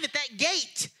arrive at that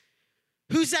gate?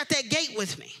 Who's at that gate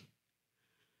with me?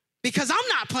 Because I'm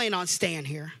not planning on staying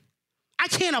here. I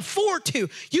can't afford to.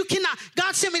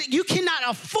 God said you cannot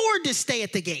afford to stay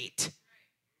at the gate.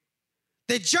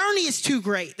 The journey is too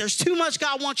great. There's too much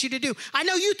God wants you to do. I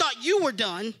know you thought you were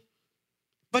done,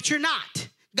 but you're not.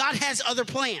 God has other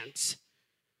plans.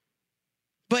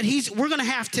 But we're going to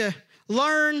have to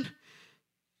learn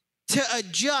to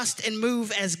adjust and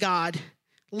move as God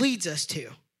leads us to.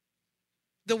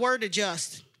 The word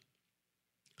adjust.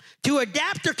 To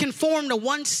adapt or conform to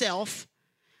oneself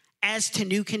as to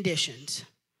new conditions.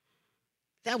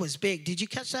 That was big. Did you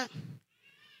catch that?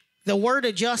 The word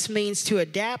adjust means to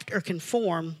adapt or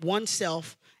conform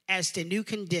oneself as to new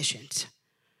conditions.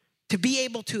 To be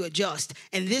able to adjust.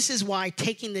 And this is why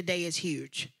taking the day is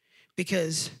huge.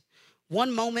 Because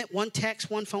one moment, one text,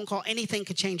 one phone call, anything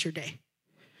could change your day.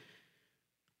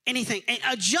 Anything. And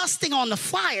adjusting on the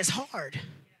fly is hard.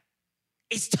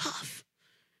 It's tough.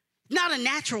 Not a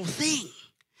natural thing.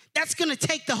 That's going to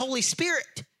take the Holy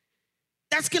Spirit.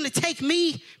 That's going to take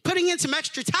me putting in some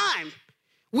extra time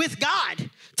with God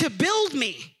to build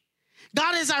me.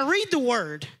 God, as I read the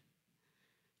word,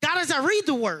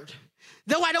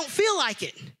 though I don't feel like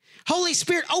it, Holy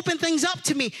Spirit, open things up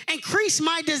to me. Increase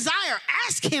my desire.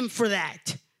 Ask him for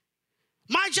that.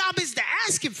 My job is to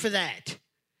ask him for that.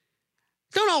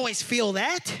 Don't always feel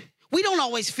that. We don't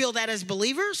always feel that as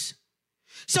believers.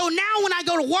 So now when I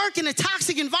go to work in a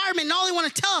toxic environment and all they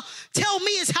want to tell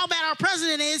me is how bad our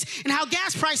president is and how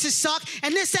gas prices suck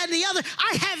and this, that, and the other,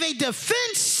 I have a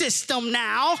defense system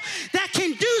now that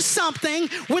can do something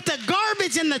with the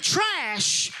garbage and the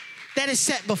trash that is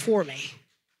set before me.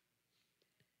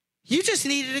 You just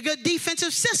needed a good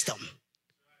defensive system.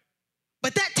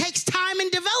 But that takes time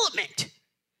and development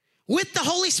with the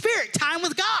Holy Spirit, time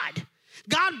with God.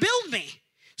 God built me.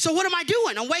 So what am I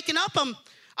doing? I'm waking up,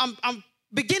 I'm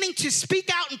beginning to speak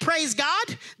out and praise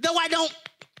God, though I don't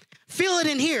feel it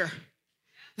in here,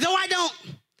 though I don't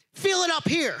feel it up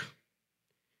here.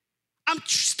 I'm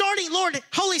starting, Lord,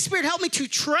 Holy Spirit, help me to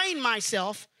train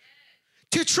myself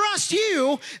to trust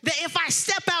you that if I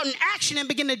step out in action and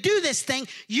begin to do this thing,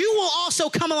 you will also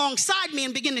come alongside me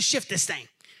and begin to shift this thing.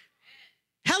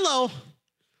 Hello.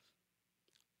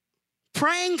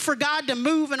 Praying for God to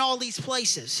move in all these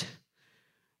places,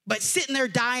 but sitting there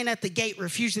dying at the gate,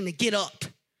 refusing to get up.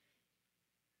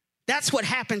 That's what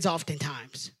happens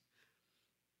oftentimes.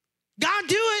 God,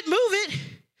 do it, move it.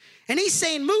 And he's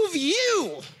saying, move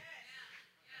you.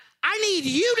 I need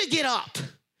you to get up.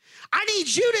 I need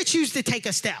you to choose to take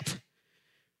a step.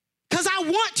 Because I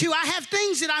want to. I have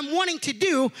things that I'm wanting to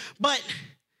do, but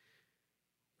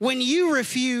when you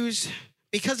refuse,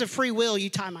 because of free will, you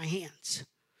tie my hands.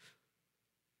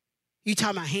 You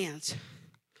tie my hands.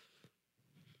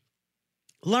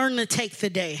 Learn to take the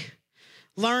day.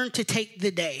 Learn to take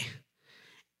the day.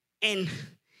 And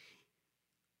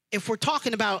if we're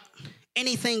talking about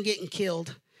anything getting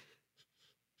killed,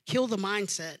 kill the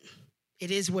mindset.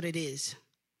 It is what it is.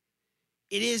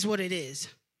 It is what it is.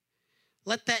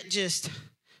 Let that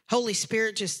Holy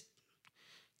Spirit, just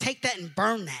take that and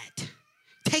burn that.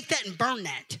 Take that and burn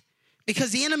that.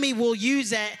 Because the enemy will use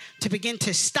that to begin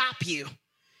to stop you.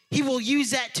 He will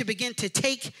use that to begin to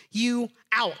take you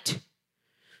out.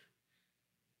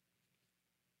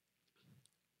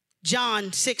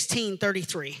 John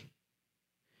 16:33.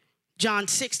 John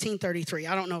 16:33.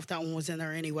 I don't know if that one was in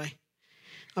there anyway.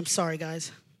 I'm sorry,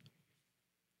 guys.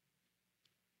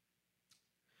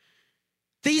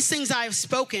 These things I have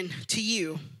spoken to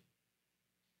you,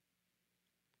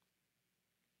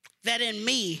 that in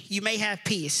me you may have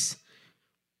peace.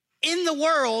 In the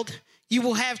world you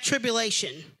will have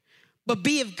tribulation, but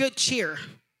be of good cheer.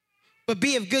 But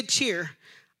be of good cheer.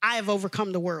 I have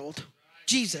overcome the world.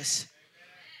 Jesus.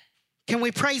 Can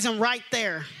we praise him right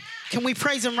there? Can we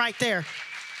praise him right there?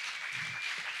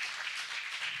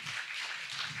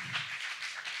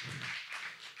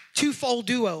 Twofold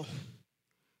duo.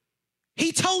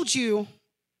 He told you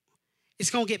it's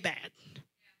going to get bad.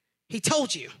 He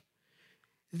told you.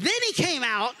 Then he came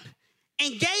out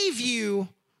and gave you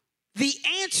the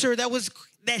answer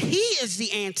that he is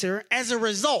the answer as a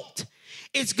result.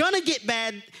 It's going to get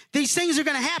bad. These things are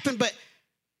going to happen, but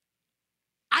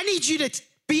I need you to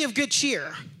be of good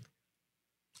cheer.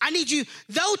 I need you,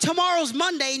 though tomorrow's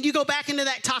Monday and you go back into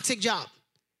that toxic job,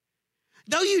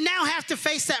 though you now have to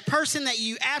face that person that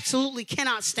you absolutely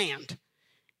cannot stand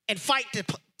and fight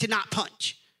to not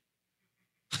punch.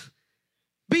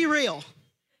 Be real.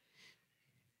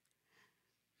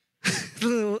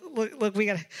 Look, we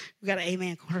got an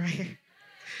amen corner right here.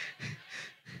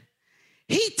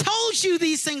 He told you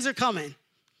these things are coming.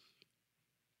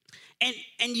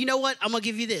 And you know what? I'm going to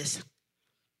give you this.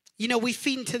 You know, we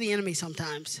feed into the enemy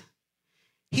sometimes.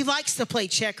 He likes to play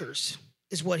checkers,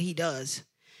 is what he does.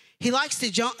 He likes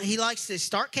to jump. He likes to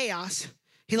start chaos.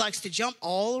 He likes to jump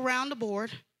all around the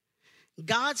board.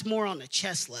 God's more on the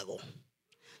chess level.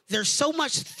 There's so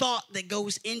much thought that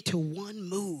goes into one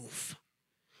move.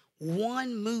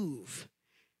 One move.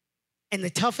 And the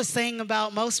toughest thing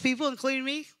about most people, including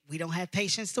me, we don't have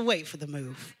patience to wait for the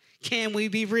move. Can we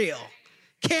be real?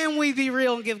 Can we be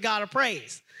real and give God a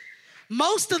praise?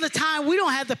 most of the time we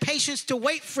don't have the patience to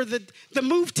wait for the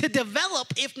move to develop,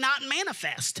 if not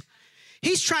manifest.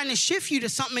 He's trying to shift you to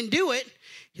something and do it.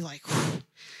 You're like,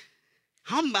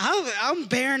 I'm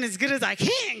bearing as good as I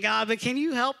can, God, but can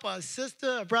you help a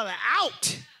sister or brother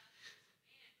out?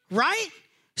 Right?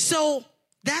 So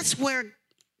that's where,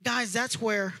 guys, that's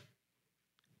where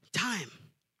time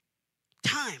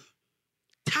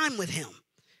with him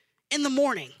in the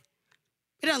morning.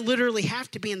 It doesn't literally have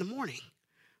to be in the morning,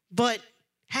 but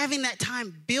having that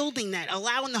time, building that,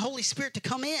 allowing the Holy Spirit to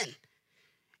come in.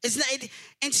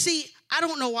 And see, I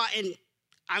don't know why, and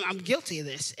I'm guilty of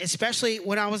this, especially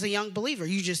when I was a young believer.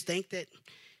 You just think that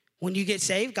when you get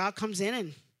saved, God comes in,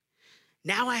 and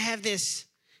now I have this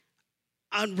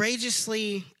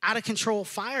outrageously out of control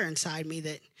fire inside me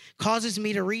that causes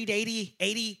me to read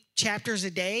 80 chapters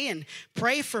a day and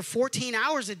pray for 14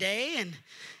 hours a day. And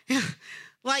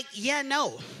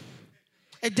no,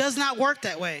 it does not work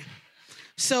that way.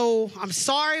 So I'm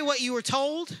sorry what you were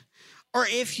told, or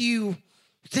if you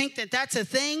think that that's a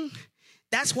thing,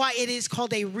 that's why it is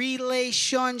called a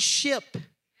relationship.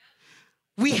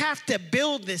 We have to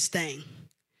build this thing.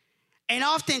 And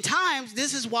oftentimes,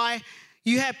 this is why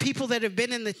you have people that have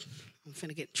been in the, I'm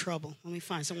finna get in trouble. Let me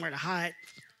find somewhere to hide.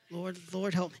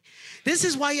 Lord help me. This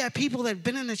is why you have people that have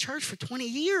been in the church for 20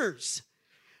 years,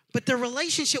 but their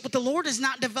relationship with the Lord is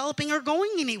not developing or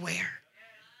going anywhere.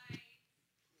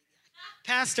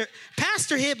 Pastor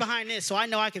hid behind this, so I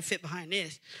know I can fit behind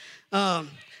this.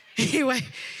 Anyway,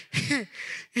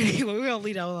 we're going to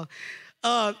leave that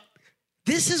alone.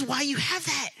 This is why you have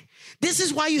that. This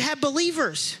is why you have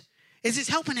believers. Is this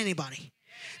helping anybody?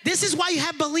 This is why you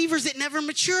have believers that never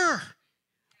mature.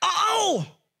 Oh,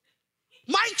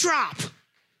 mic drop.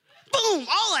 Boom,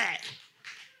 all that.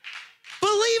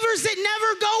 Believers that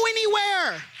never go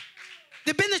anywhere.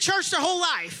 They've been to church their whole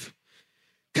life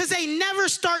because they never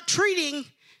start treating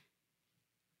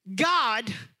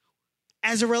God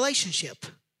as a relationship.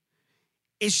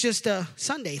 It's just a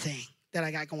Sunday thing that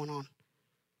I got going on.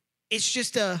 It's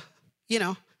just I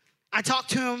talk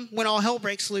to him when all hell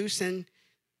breaks loose and,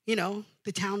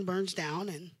 the town burns down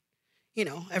and,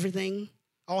 everything,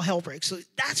 all hell breaks loose.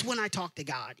 That's when I talk to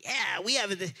God. Yeah, we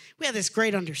have this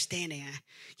great understanding.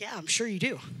 Yeah, I'm sure you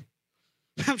do.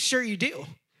 I'm sure you do.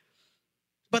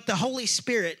 But the Holy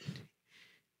Spirit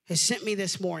has sent me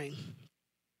this morning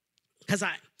because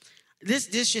this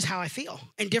is just how I feel.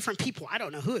 And different people, I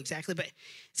don't know who exactly, but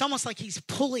it's almost like he's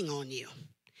pulling on you.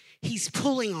 He's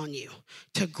pulling on you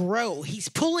to grow. He's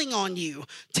pulling on you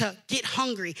to get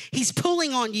hungry. He's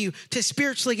pulling on you to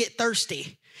spiritually get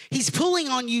thirsty. He's pulling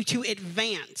on you to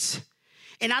advance.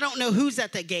 And I don't know who's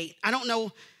at the gate. I don't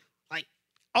know.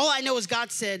 All I know is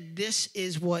God said, this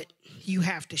is what you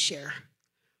have to share.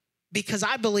 Because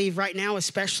I believe right now,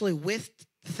 especially with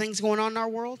the things going on in our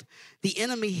world, the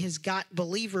enemy has got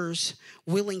believers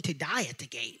willing to die at the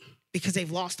gate because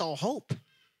they've lost all hope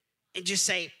and just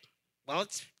say, well,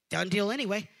 it's done deal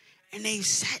anyway. And they've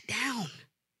sat down.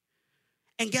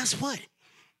 And guess what?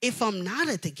 If I'm not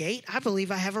at the gate, I believe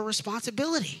I have a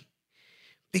responsibility.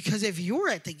 Because if you're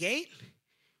at the gate,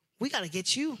 we got to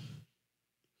get you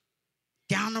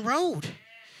down the road.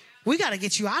 We got to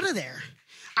get you out of there.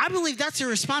 I believe that's the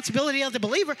responsibility of the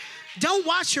believer. Don't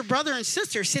watch your brother and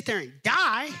sister sit there and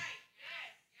die.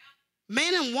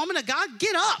 Man and woman of God,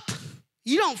 get up.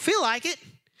 You don't feel like it.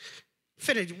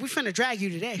 We finna drag you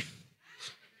today.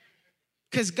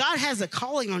 Because God has a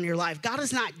calling on your life. God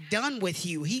is not done with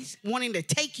you. He's wanting to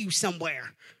take you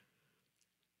somewhere.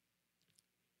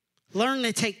 Learn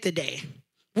to take the day.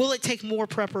 Will it take more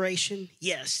preparation?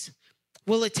 Yes.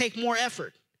 Will it take more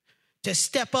effort to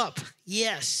step up?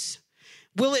 Yes.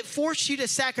 Will it force you to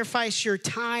sacrifice your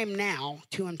time now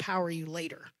to empower you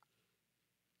later?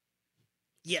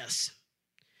 Yes.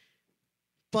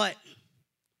 But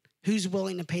who's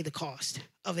willing to pay the cost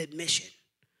of admission?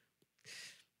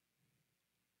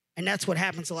 And that's what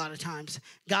happens a lot of times.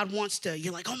 God wants to,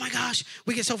 you're like, oh my gosh,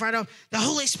 we get so fired up. The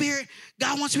Holy Spirit,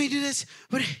 God wants me to do this.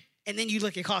 And then you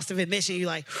look at cost of admission, you're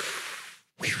like,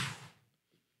 whew.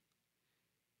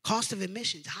 Cost of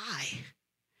admission's high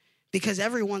because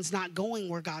everyone's not going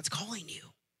where God's calling you.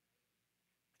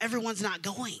 Everyone's not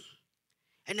going.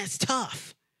 And that's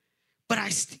tough. But I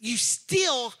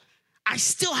still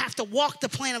have to walk the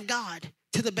plan of God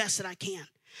to the best that I can.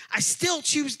 I still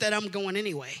choose that I'm going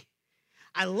anyway.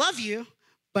 I love you,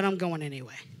 but I'm going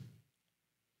anyway.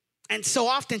 And so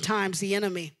oftentimes the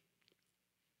enemy,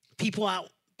 people out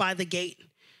by the gate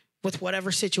with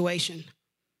whatever situation,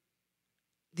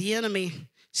 the enemy,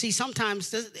 see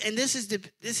sometimes, and this is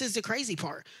the crazy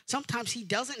part, sometimes he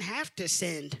doesn't have to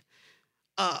send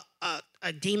a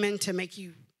demon to make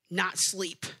you not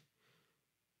sleep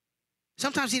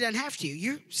Sometimes he doesn't have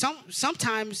to.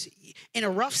 Sometimes in a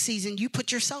rough season,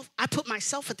 I put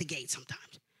myself at the gate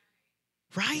sometimes,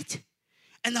 right?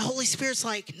 And the Holy Spirit's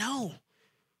like, no,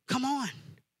 come on.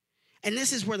 And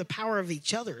this is where the power of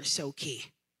each other is so key.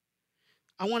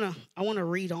 I want to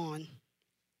read on.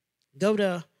 Go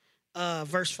to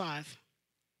verse 5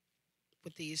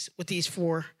 with these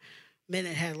 4 men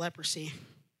that had leprosy.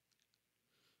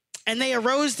 And they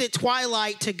arose at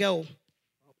twilight to go.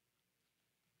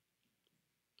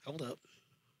 Hold up.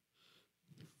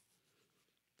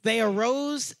 They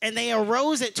arose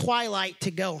at twilight to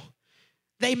go.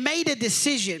 They made a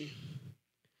decision.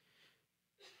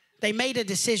 A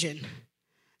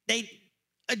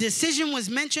decision was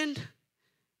mentioned,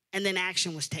 and then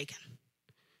action was taken.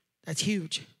 That's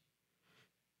huge.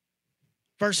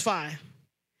 Verse 5.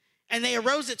 And they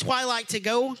arose at twilight to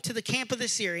go to the camp of the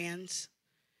Syrians.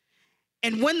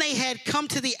 And when they had come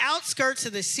to the outskirts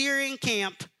of the Syrian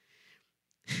camp,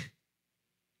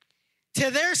 to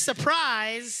their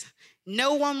surprise,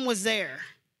 no one was there.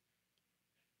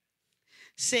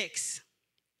 6.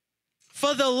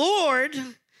 For the Lord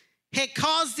had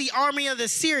caused the army of the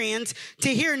Syrians to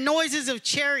hear noises of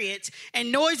chariots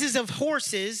and noises of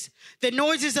horses, the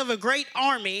noises of a great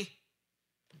army.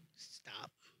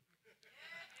 Stop.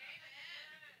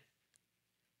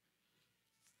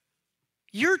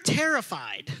 You're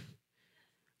terrified.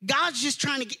 God's just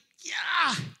trying to get,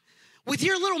 with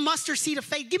your little mustard seed of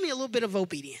faith, give me a little bit of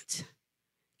obedience.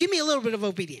 Give me a little bit of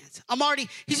obedience.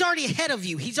 He's already ahead of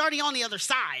you. He's already on the other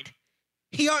side.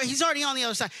 He's already on the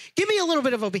other side. Give me a little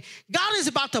bit of obedience. God is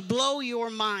about to blow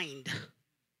your mind.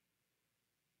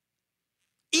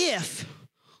 If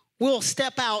we'll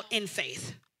step out in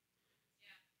faith.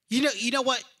 You know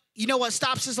what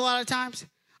stops us a lot of times?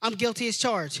 I'm guilty as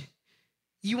charged.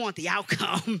 You want the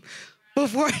outcome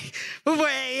before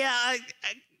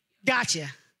gotcha.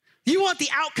 You want the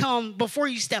outcome before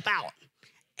you step out.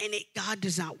 And God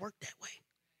does not work that way.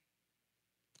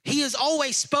 He has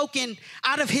always spoken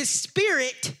out of his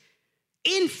spirit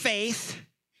in faith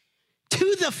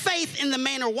to the faith in the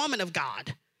man or woman of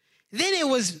God. Then it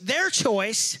was their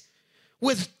choice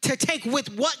to take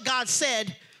with what God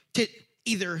said to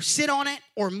either sit on it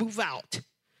or move out.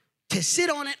 To sit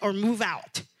on it or move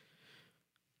out.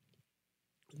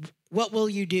 What will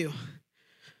you do?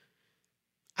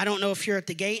 I don't know if you're at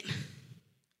the gate.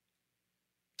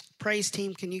 Praise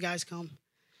team, can you guys come?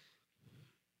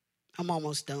 I'm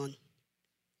almost done.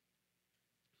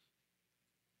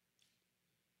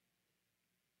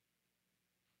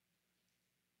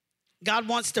 God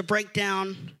wants to break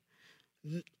down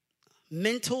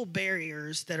mental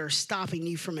barriers that are stopping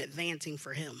you from advancing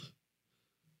for him.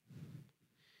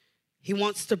 He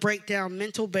wants to break down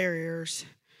mental barriers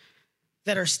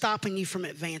that are stopping you from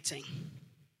advancing.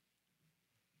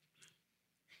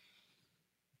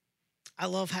 I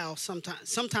love how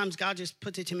sometimes God just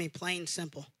puts it to me plain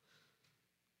simple.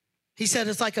 He said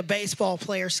it's like a baseball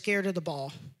player scared of the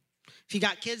ball. If you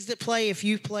got kids that play, if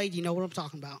you've played, you know what I'm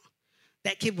talking about.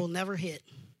 That kid will never hit.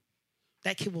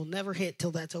 That kid will never hit till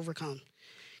that's overcome.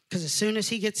 Because as soon as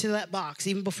he gets to that box,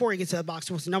 even before he gets to that box,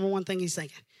 what's the number one thing he's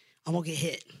thinking? I'm going to get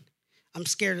hit. I'm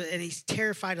scared of it, and he's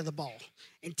terrified of the ball.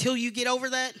 Until you get over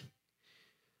that.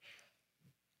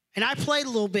 And I played a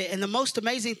little bit, and the most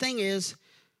amazing thing is,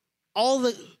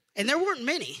 and there weren't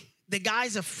many, the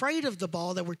guys afraid of the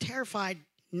ball that were terrified,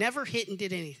 never hit and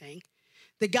did anything.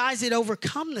 The guys that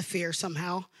overcome the fear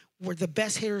somehow were the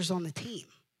best hitters on the team.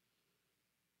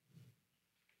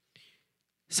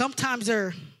 Sometimes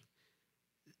they're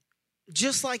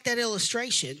just like that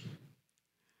illustration.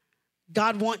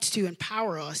 God wants to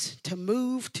empower us to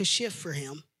move, to shift for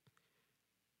him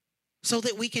so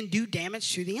that we can do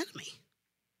damage to the enemy.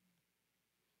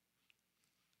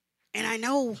 And I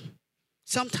know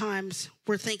sometimes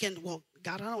we're thinking, well,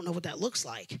 God, I don't know what that looks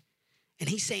like. And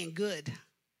he's saying good.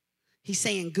 He's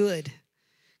saying good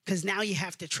because now you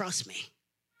have to trust me.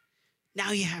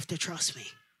 Now you have to trust me.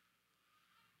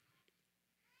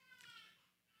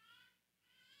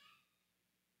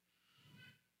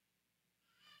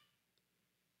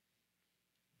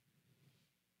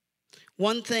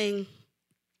 One thing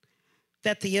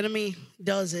that the enemy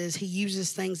does is he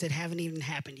uses things that haven't even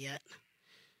happened yet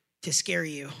to scare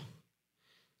you,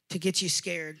 to get you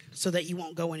scared so that you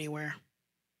won't go anywhere.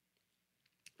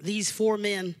 These 4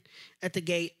 men at the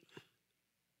gate,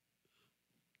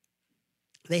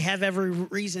 they have every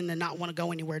reason to not want to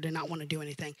go anywhere, to not want to do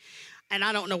anything. And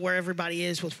I don't know where everybody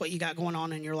is with what you got going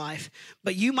on in your life,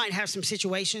 but you might have some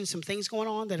situations, some things going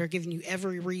on that are giving you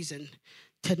every reason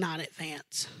to not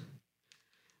advance.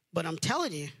 But I'm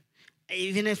telling you,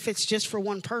 even if it's just for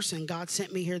one person, God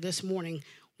sent me here this morning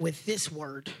with this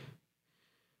word.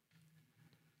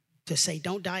 to say,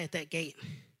 don't die at that gate.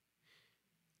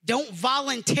 Don't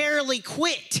voluntarily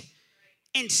quit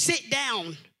and sit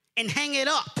down and hang it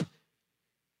up.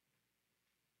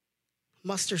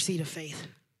 Mustard seed of faith.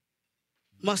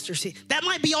 Mustard seed. That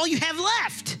might be all you have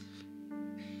left.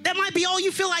 That might be all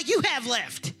you feel like you have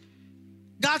left.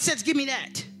 God says, give me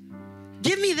that.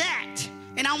 Give me that,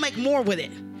 and I'll make more with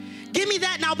it. Give me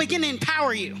that, and I'll begin to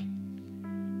empower you.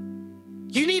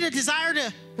 You need a desire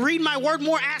to read my word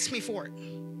more, ask me for it.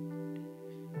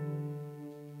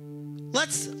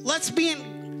 Let's be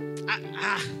in,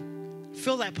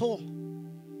 feel that pull.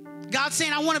 God's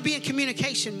saying, I want to be in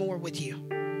communication more with you.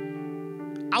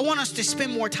 I want us to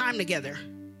spend more time together.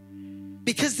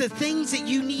 Because the things that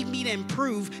you need me to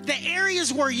improve, the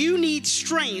areas where you need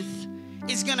strength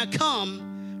is going to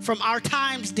come from our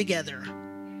times together.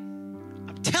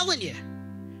 I'm telling you.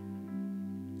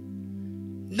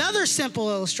 Another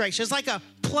simple illustration is like a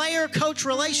player-coach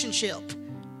relationship.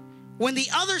 When the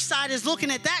other side is looking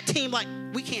at that team like,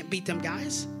 we can't beat them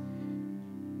guys.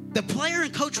 The player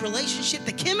and coach relationship,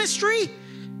 the chemistry,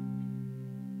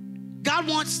 God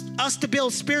wants us to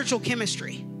build spiritual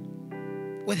chemistry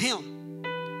with him.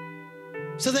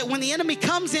 So that when the enemy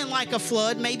comes in like a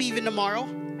flood, maybe even tomorrow,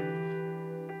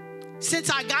 since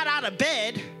I got out of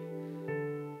bed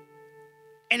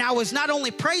and I was not only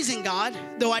praising God,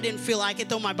 though I didn't feel like it,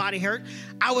 though my body hurt,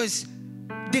 I was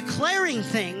declaring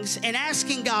things and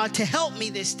asking God to help me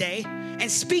this day and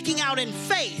speaking out in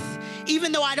faith,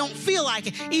 even though I don't feel like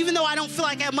it, even though I don't feel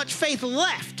like I have much faith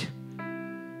left.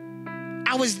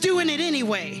 I was doing it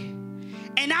anyway.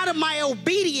 And out of my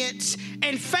obedience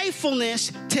and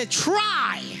faithfulness to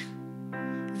try,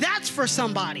 that's for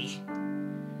somebody.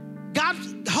 God,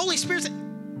 Holy Spirit said,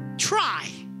 try.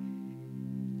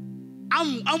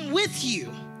 I'm with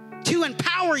you to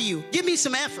empower you. Give me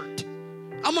some effort.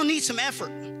 I'm going to need some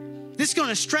effort. This is going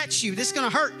to stretch you. This is going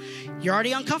to hurt. You're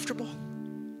already uncomfortable.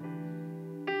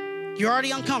 You're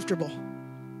already uncomfortable.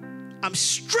 I'm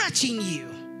stretching you,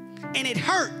 and it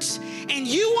hurts. And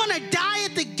you want to die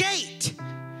at the gate,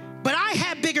 but I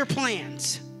have bigger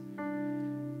plans.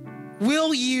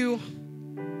 Will you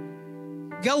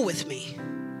go with me?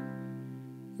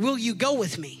 Will you go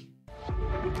with me?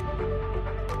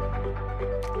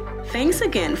 Thanks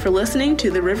again for listening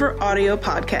to the River Audio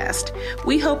Podcast.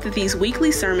 We hope that these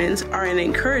weekly sermons are an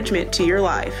encouragement to your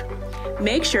life.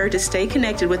 Make sure to stay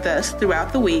connected with us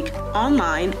throughout the week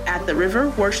online at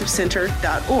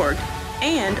theriverworshipcenter.org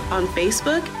and on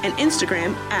Facebook and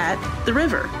Instagram at The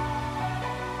River.